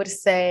 I would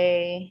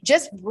say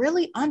just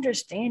really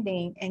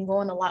understanding and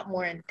going a lot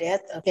more in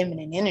depth of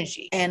feminine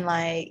energy. And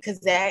like, because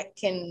that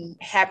can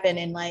happen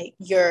in like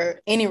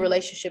any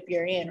relationship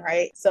you're in,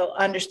 right? So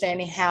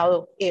understanding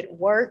how it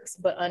works,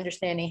 but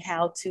understanding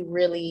how to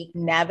really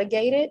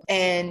navigate it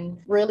and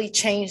really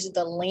change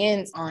the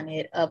lens on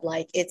it of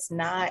like, it's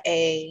not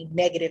a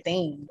negative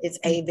thing. It's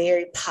a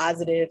very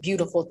positive,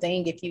 beautiful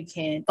thing if you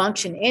can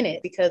function in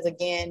it. Because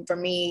again, for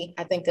me,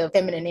 I think of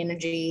feminine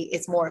energy,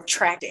 it's more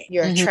attracting.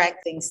 You're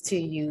attracting things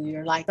to you.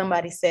 You're like,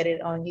 somebody said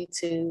it on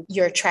YouTube,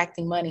 you're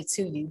attracting money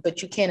to you,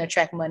 but you can't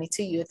attract money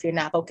to you if you're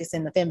not focused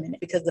in the feminine,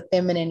 because the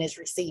feminine is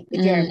received.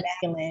 If you're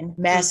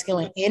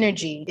masculine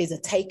energy is a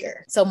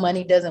taker. So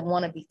money doesn't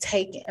want to be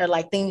taken, or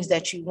like things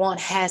that you want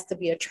has to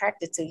be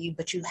attracted to you,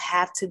 but you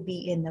have to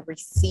be in the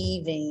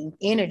receiving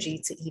energy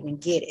to even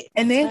get it.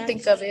 And then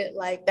think of it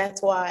like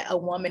that's why a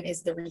woman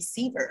is the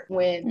receiver.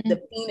 When the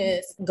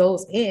penis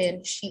goes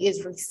in, she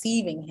is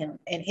receiving him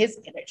and his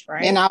energy,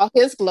 right? And all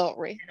his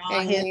glory. And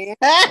all his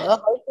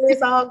hopefully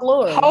it's all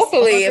glory.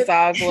 Hopefully it's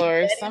all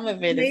glory. Some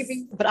of it maybe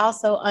is. But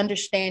also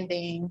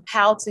understanding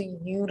how to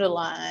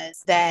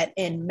utilize that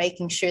in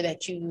making sure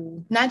that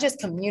you not just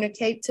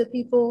communicate to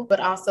people, but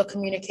also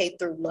communicate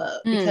through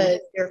love. Because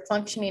you're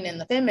functioning in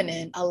the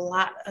feminine, a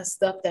lot of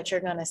stuff that you're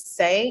going to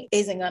say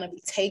isn't going to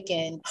be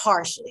taken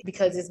harshly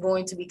because it's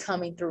going to be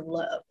coming through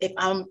love. If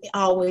I'm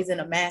always in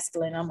a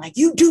masculine, I'm like,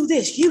 you do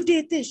this, you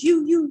did this,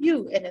 you.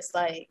 And it's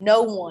like,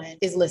 no one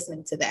is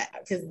listening to that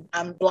because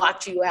I'm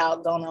blocked you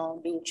out, going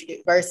on, do what you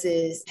do.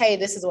 Versus, hey,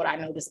 this is what I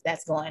noticed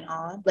that's going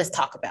on. Let's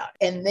talk about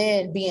it. And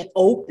then being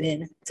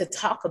open to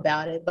talk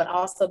about it, but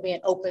also being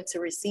open to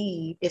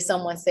receive. If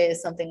someone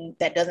says something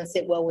that doesn't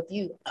sit well with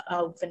you,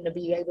 open to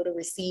be able to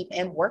receive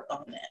and work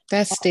on that.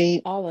 That's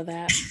deep. All of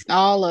that.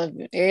 All of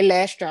it. Every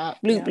last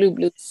drop.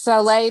 Blue.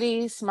 So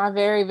ladies, my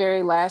very,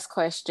 very last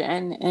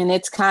question, and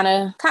it's kind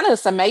of a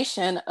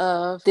summation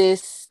of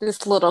this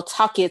little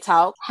talkie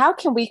talk. How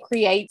can we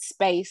create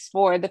space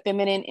for the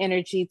feminine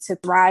energy to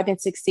thrive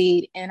and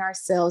succeed in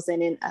ourselves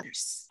and in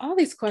others? All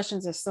these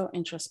questions are so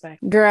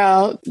introspective.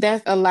 Girl,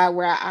 that's a lot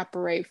where I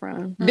operate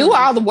from. Do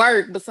all the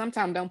work, but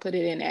sometimes don't put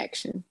it in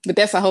action. But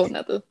that's a whole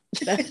nother.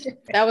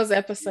 That was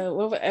episode.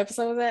 What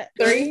episode was that?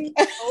 3?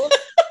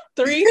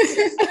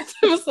 3?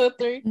 Episode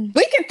 3.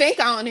 We can think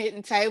on it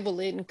and table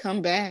it and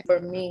come back. For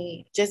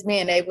me, just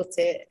being able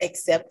to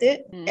accept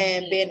it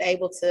and being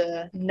able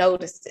to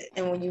notice it.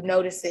 And when you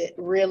notice it,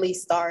 really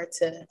start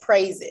to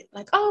praise it.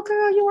 Like, oh,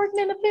 girl, you're working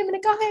in the feminine.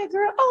 Go ahead,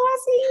 girl. Oh,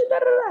 I see you. Da,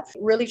 da,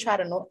 da. Really try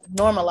to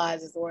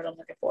normalize is the word I'm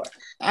looking for.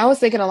 I was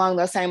thinking along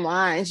those same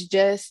lines,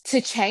 just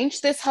to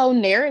change this whole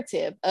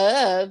narrative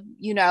of,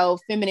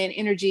 feminine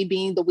energy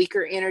being the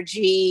weaker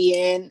energy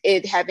and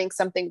it having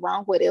something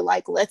wrong with it.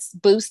 Like, let's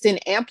boost and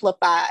amplify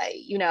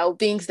nullify,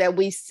 things that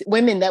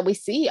women that we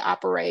see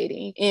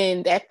operating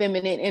in that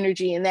feminine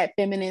energy, in that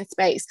feminine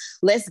space.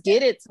 Let's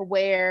get it to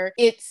where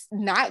it's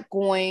not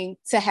going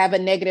to have a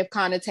negative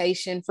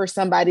connotation for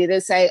somebody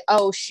to say,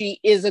 oh, she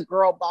is a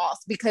girl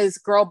boss, because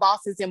girl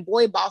bosses and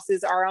boy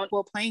bosses are on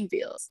equal playing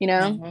fields,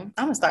 Mm-hmm. I'm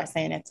gonna start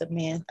saying that to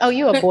men. Oh,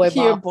 you a boy boss.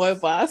 You're a boy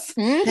boss.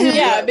 Mm-hmm.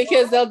 Yeah,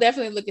 because they'll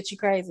definitely look at you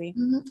crazy.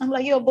 I'm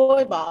like, you're a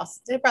boy boss.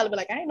 They'll probably be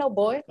like, I ain't no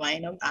boy.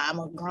 I'm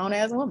a grown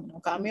ass woman.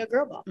 Don't call me a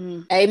girl boss.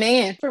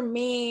 Amen. For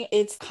me,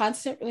 it's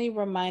constantly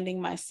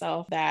reminding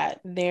myself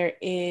that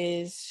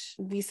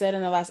we said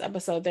in the last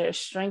episode, there is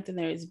strength and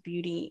there is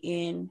beauty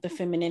in the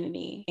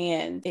femininity,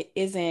 and it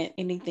isn't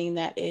anything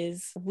that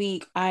is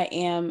weak. I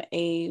am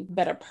a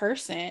better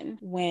person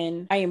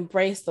when I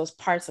embrace those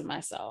parts of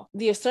myself.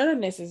 The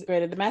assertiveness is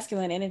greater. The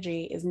masculine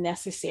energy is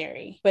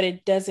necessary, but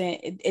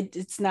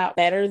it's not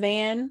better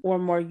than or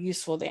more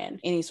useful than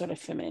any sort of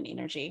feminine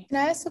energy. Can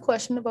I ask a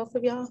question to both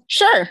of y'all?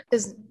 Sure.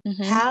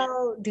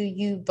 How do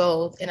you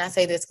both, and I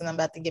say this because I'm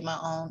about to get my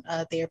own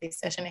therapy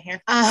session in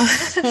here. How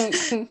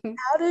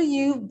do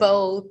you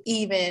both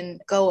even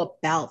go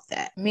about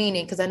that?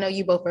 Meaning, because I know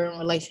you both are in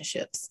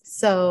relationships.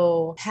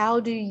 So how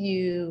do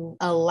you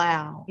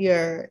allow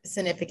your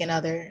significant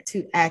other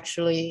to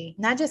actually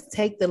not just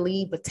take the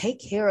lead, but take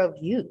care of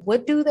you?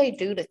 What do they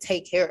do to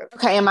take care of you?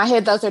 Okay, in my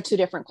head, those are two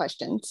different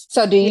questions.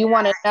 So do you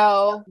want to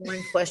know?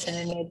 One question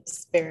and then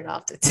spare it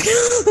off to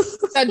two.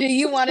 So do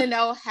you want to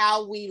know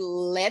how we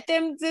let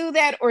them do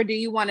that? Or do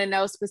you want to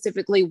know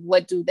specifically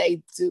what do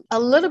they do? A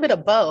little bit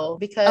of both,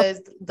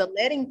 because the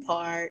letting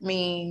part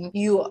means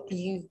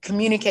you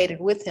communicated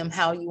with him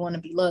how you want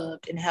to be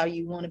loved and how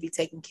you want to be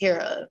taken care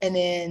of. And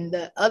then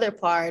the other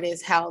part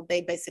is how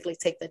they basically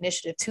take the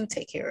initiative to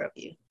take care of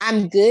you.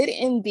 I'm good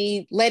in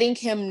the letting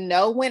him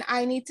know when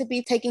I need to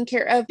be taken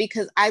care of,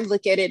 because I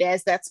look at it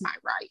as that's my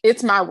right.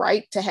 It's my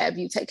right to have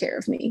you take care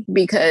of me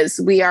because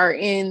we are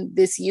in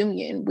this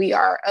union. We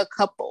are a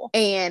couple,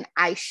 and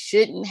I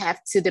shouldn't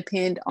have to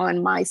depend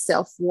on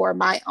myself for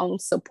my own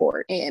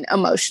support and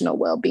emotional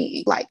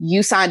well-being. Like,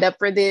 you signed up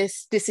for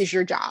this. This is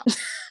your job.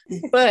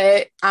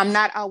 But I'm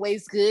not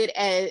always good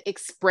at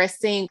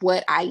expressing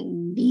what I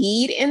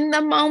need in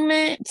the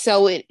moment.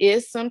 So it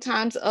is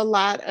sometimes a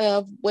lot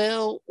of,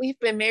 well, we've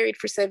been married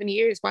for 7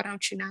 years. Why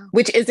don't you know?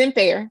 Which isn't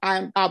fair.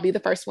 I'll be the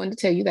first one to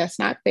tell you that's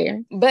not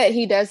fair. But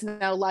he does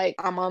know, like,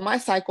 I'm on my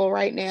cycle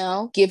right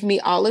now. Give me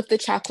all of the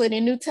chocolate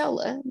and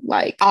Nutella,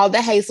 like all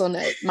the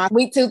hazelnut. My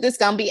sweet tooth is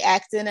going to be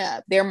acting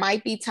up. There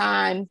might be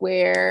times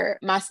where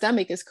my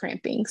stomach is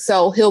cramping.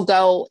 So he'll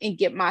go and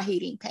get my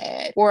heating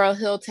pad, or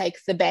he'll take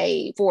the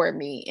babe for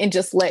me and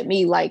just let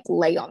me like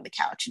lay on the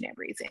couch and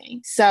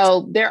everything.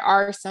 So there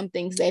are some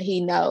things that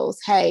he knows,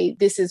 hey,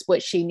 this is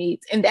what she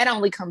needs. And that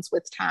only comes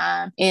with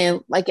time.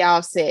 And like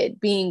y'all said,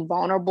 being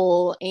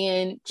vulnerable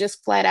and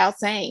just flat out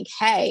saying,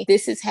 hey,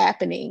 this is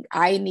happening.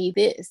 I need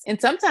this. And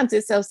sometimes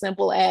it's so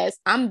simple as,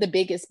 I'm the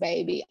biggest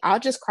baby.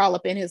 I'll just crawl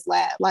up in his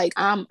lap like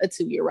I'm a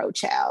 2-year-old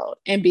child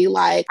and be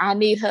like, I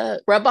need her.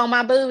 Rub on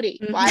my booty.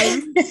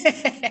 Like,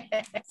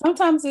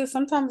 sometimes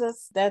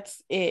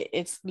that's it.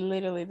 It's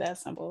literally that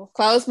simple.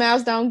 Closed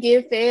mouths don't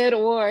get fed,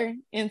 or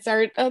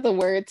insert other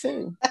word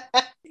too.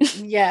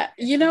 Yeah.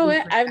 You know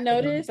what? I've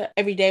noticed that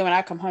every day when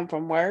I come home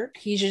from work,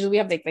 we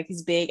have like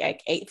these big,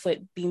 like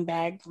 8-foot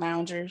beanbag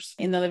loungers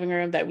in the living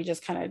room that we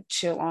just kind of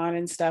chill on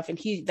and stuff. And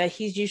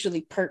he's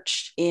usually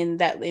perched in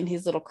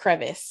his little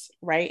crevice,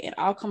 right? And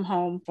I'll come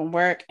home from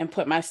work and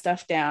put my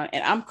stuff down,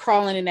 and I'm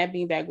crawling in that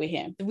beanbag with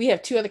him. We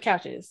have 2 other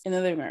couches in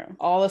the living room,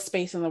 all the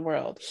space in the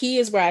world. He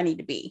is where I need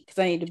to be, because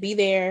I need to be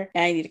there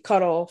and I need to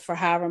cuddle for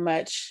however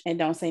much and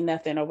don't say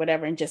nothing or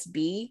whatever and just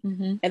be.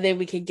 Mm-hmm. And then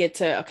we could get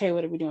to, okay,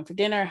 what are we doing for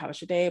dinner? How was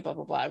your day? Blah,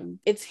 blah, blah.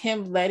 It's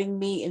him letting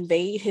me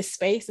invade his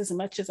space as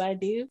much as I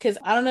do. Because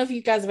I don't know if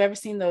you guys have ever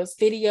seen those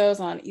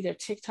videos on either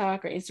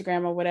TikTok or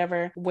Instagram or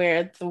whatever,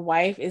 where the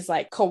wife is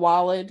like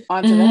koala'd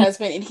onto the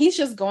husband and he's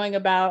just going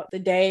about the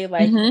day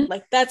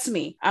like that's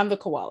me. I'm the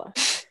koala.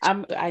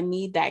 I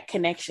need that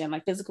connection,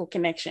 like physical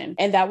connection.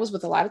 And that was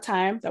with a lot of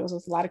time. That was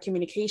with a lot of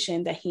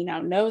communication that he now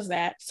knows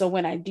that. So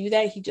when I do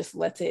that, he just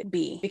lets it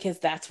be, because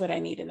that's what I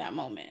need in that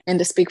moment. And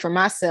to speak for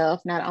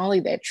myself, not only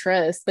that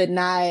trust, but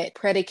not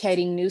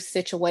predicating new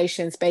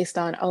situations based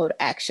on old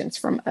actions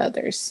from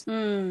others.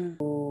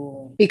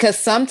 Because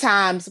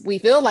sometimes we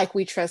feel like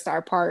we trust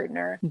our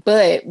partner,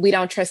 but we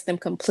don't trust them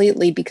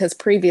completely because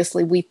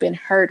previously we've been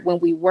hurt when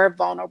we were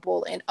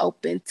vulnerable and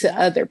open to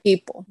other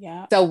people.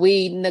 Yeah. So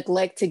we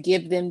neglect to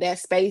give them that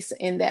space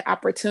and that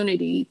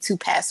opportunity to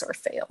pass or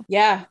fail.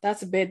 Yeah,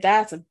 that's a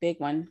big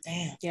one.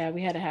 Damn. Yeah,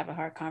 we had to have a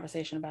hard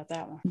conversation about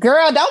that one.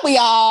 Girl, don't we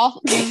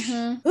all?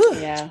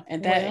 Yeah,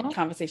 and that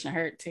conversation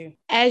hurt too.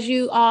 As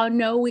you all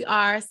know, we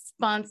are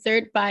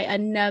sponsored by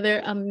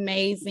another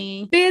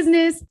amazing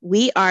business.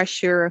 We are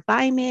Surefy.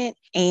 Refinement.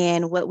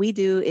 And what we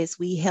do is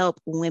we help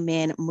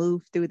women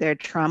move through their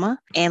trauma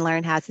and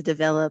learn how to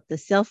develop the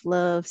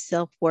self-love,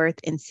 self-worth,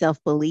 and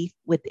self-belief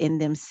within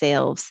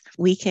themselves.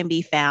 We can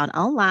be found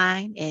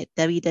online at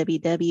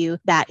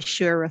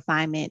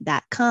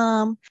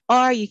www.surerefinement.com,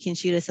 or you can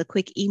shoot us a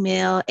quick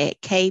email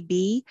at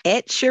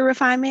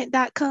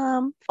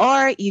kb@surerefinement.com,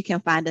 or you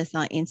can find us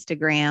on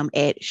Instagram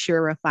at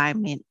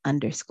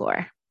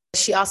surerefinement_.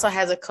 She also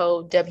has a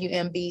code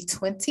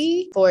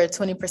WMB20 for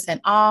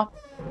 20% off.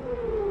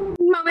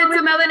 Moments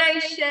of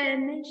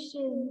Melanation.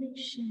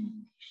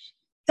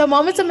 So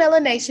Moments of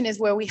Melanation is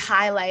where we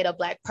highlight a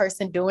Black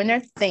person doing their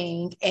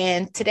thing.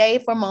 And today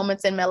for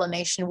Moments in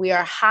Melanation, we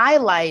are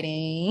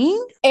highlighting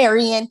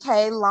Arian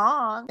K.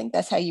 Long. I think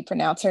that's how you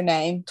pronounce her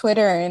name.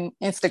 Twitter and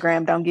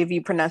Instagram don't give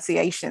you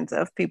pronunciations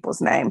of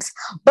people's names.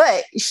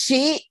 But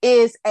she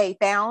is a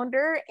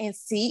founder and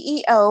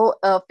CEO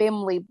of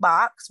Family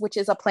Box, which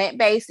is a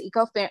plant-based,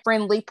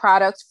 eco-friendly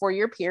product for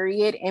your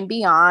period and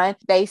beyond.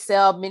 They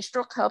sell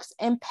menstrual cups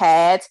and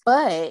pads,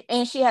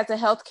 and she has a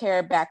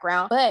healthcare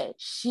background, but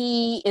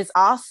she is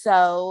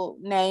also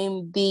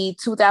named the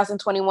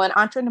 2021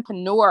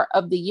 Entrepreneur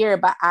of the Year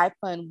by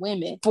iFund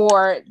Women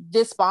for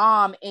this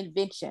bomb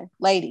invention.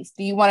 Ladies,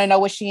 do you want to know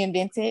what she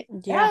invented?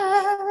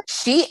 Yeah.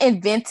 She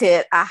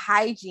invented a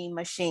hygiene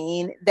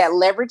machine that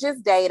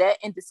leverages data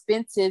and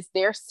dispenses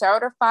their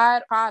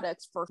certified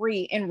products for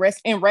free in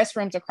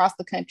restrooms across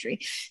the country.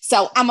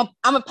 So I'm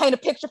gonna paint a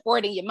picture for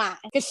it in your mind.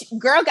 Because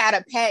girl got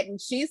a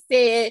patent. She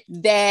said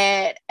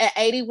that an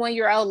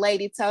 81-year-old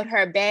lady told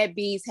her bad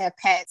bees have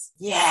pets.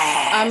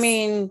 Yeah. I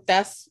mean,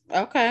 that's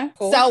okay.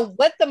 Cool. So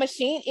what the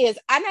machine is,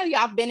 I know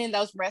y'all been in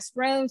those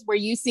restrooms where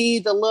you see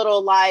the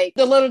little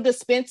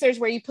dispensers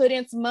where you put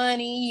in some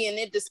money and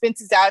it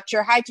dispenses out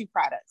your hygiene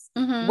products.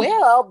 Mm-hmm.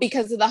 Well,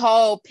 because of the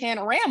whole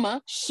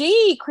panorama,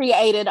 she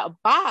created a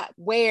bot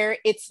where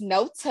it's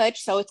no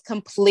touch. So it's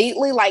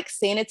completely like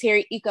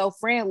sanitary,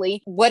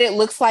 eco-friendly. What it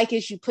looks like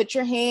is you put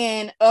your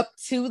hand up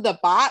to the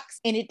box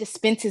and it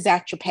dispenses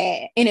out your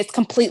pad and it's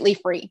completely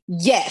free.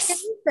 Yes. Can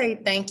you say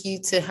thank you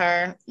to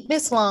her?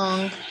 Miss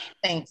Long,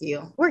 thank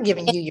you. We're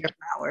giving you your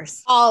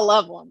flowers. All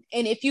of them.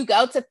 And if you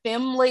go to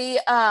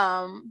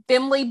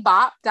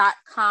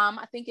femlybop.com,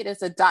 I think it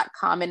is a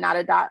 .com and not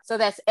a dot. So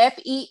that's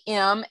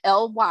FEMLY.com.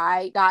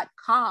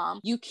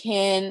 You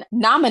can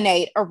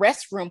nominate a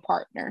restroom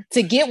partner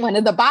to get one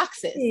of the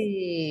boxes.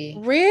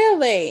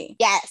 Really?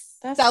 Yes.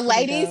 That's so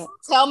ladies, dope.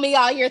 Tell me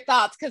all your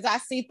thoughts because I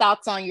see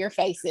thoughts on your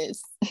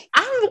faces.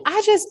 I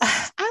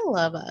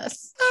love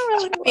us.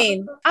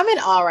 I'm in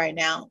awe right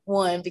now.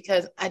 One,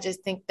 because I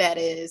just think that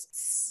is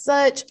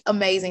such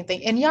amazing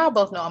thing. And y'all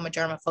both know I'm a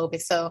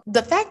germaphobic. So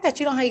the fact that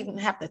you don't even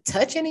have to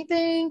touch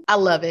anything, I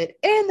love it.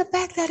 And the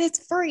fact that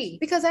it's free,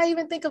 because I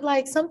even think of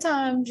like,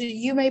 sometimes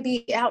you may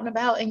be out and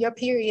about and your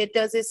period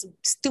does this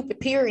stupid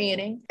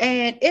perioding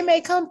and it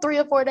may come 3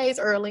 or 4 days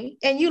early.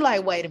 And you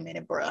like, wait a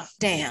minute, bruh,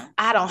 damn,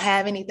 I don't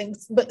have anything.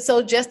 But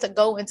so just to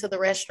go into the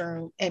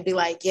restroom and be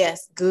like,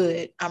 yes,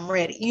 good, I'm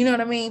ready. You know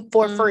what I mean?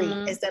 For free,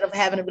 instead of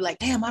having to be like,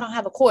 damn, I don't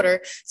have a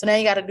quarter. So now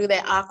you got to do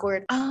that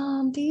awkward.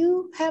 Do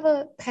you have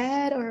a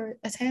pad or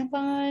a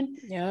tampon?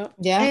 Yeah.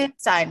 And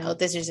side note,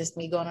 this is just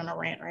me going on a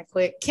rant right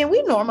quick. Can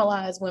we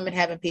normalize women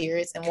having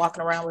periods and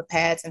walking around with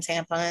pads and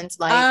tampons?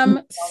 Like,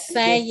 I'm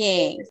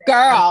saying,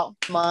 girl,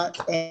 month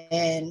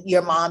and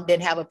your mom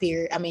didn't have a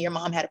period. I mean, your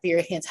mom had a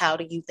period. Hence, how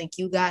do you think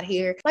you got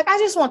here? Like, I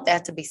just want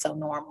that to be so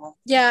normal.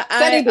 Yeah,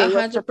 I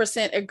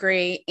 100%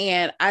 agree.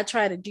 And I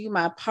try to do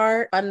my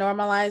part by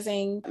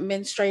normalizing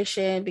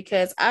menstruation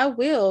because I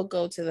will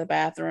go to the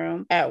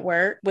bathroom at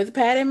work with a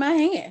pad in my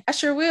hand. I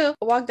sure will.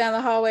 Walk down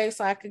the hallway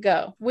so I could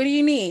go. What do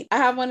you need? I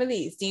have one of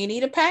these. Do you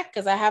need a pack?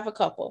 Because I have a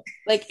couple,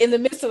 like in the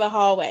midst of the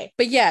hallway.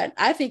 But yeah,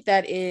 I think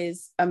that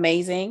is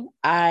amazing.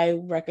 I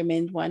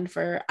recommend one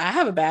I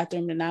have a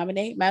bathroom to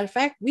nominate. Matter of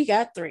fact, we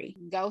got 3.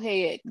 Go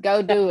ahead.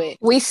 Go do it.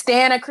 We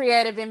stand a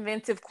creative,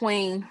 inventive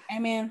queen.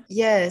 Amen.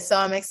 Yeah, so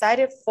I'm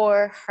excited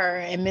for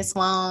her. And Miss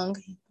Long,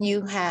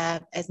 you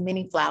have as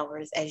many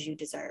flowers as you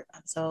deserve.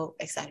 I'm so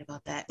excited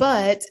about that.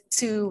 But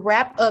to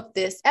wrap up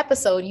this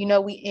episode,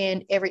 we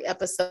end every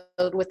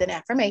episode with an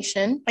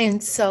affirmation.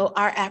 And so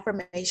our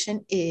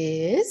affirmation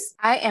is,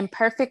 I am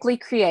perfectly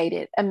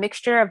created, a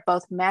mixture of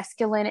both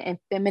masculine and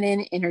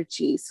feminine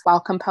energies. While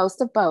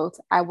composed of both,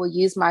 I will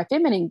use my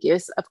feminine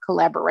gifts of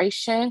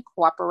collaboration,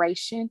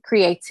 cooperation,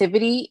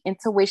 creativity,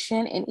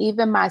 intuition, and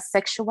even my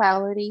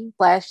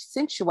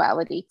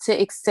sexuality/sensuality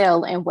to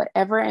excel in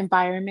whatever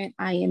environment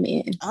I am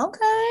in.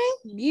 okay.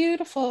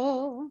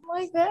 Beautiful.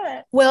 Like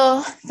that.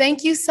 Well,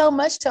 thank you so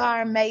much to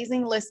our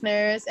amazing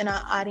listeners and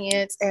our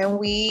audience. And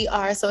we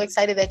are so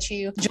excited that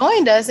you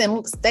joined us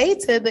and stayed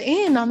to the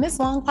end on this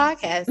long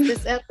podcast,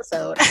 this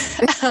episode.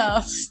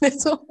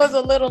 This one was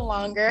a little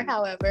longer.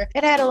 However,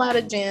 it had a lot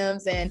of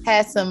gems and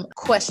had some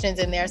questions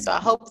in there. So I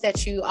hope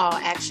that you all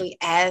actually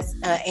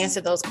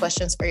answer those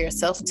questions for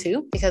yourself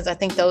too, because I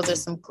think those are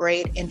some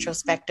great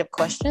introspective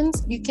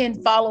questions. You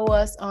can follow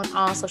us on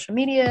all social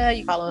media.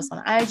 You follow us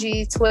on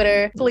IG,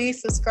 Twitter.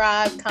 Please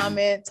subscribe,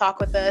 comment, talk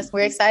with with us.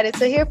 We're excited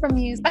to hear from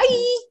you. Bye.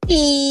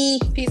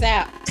 Peace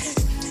out.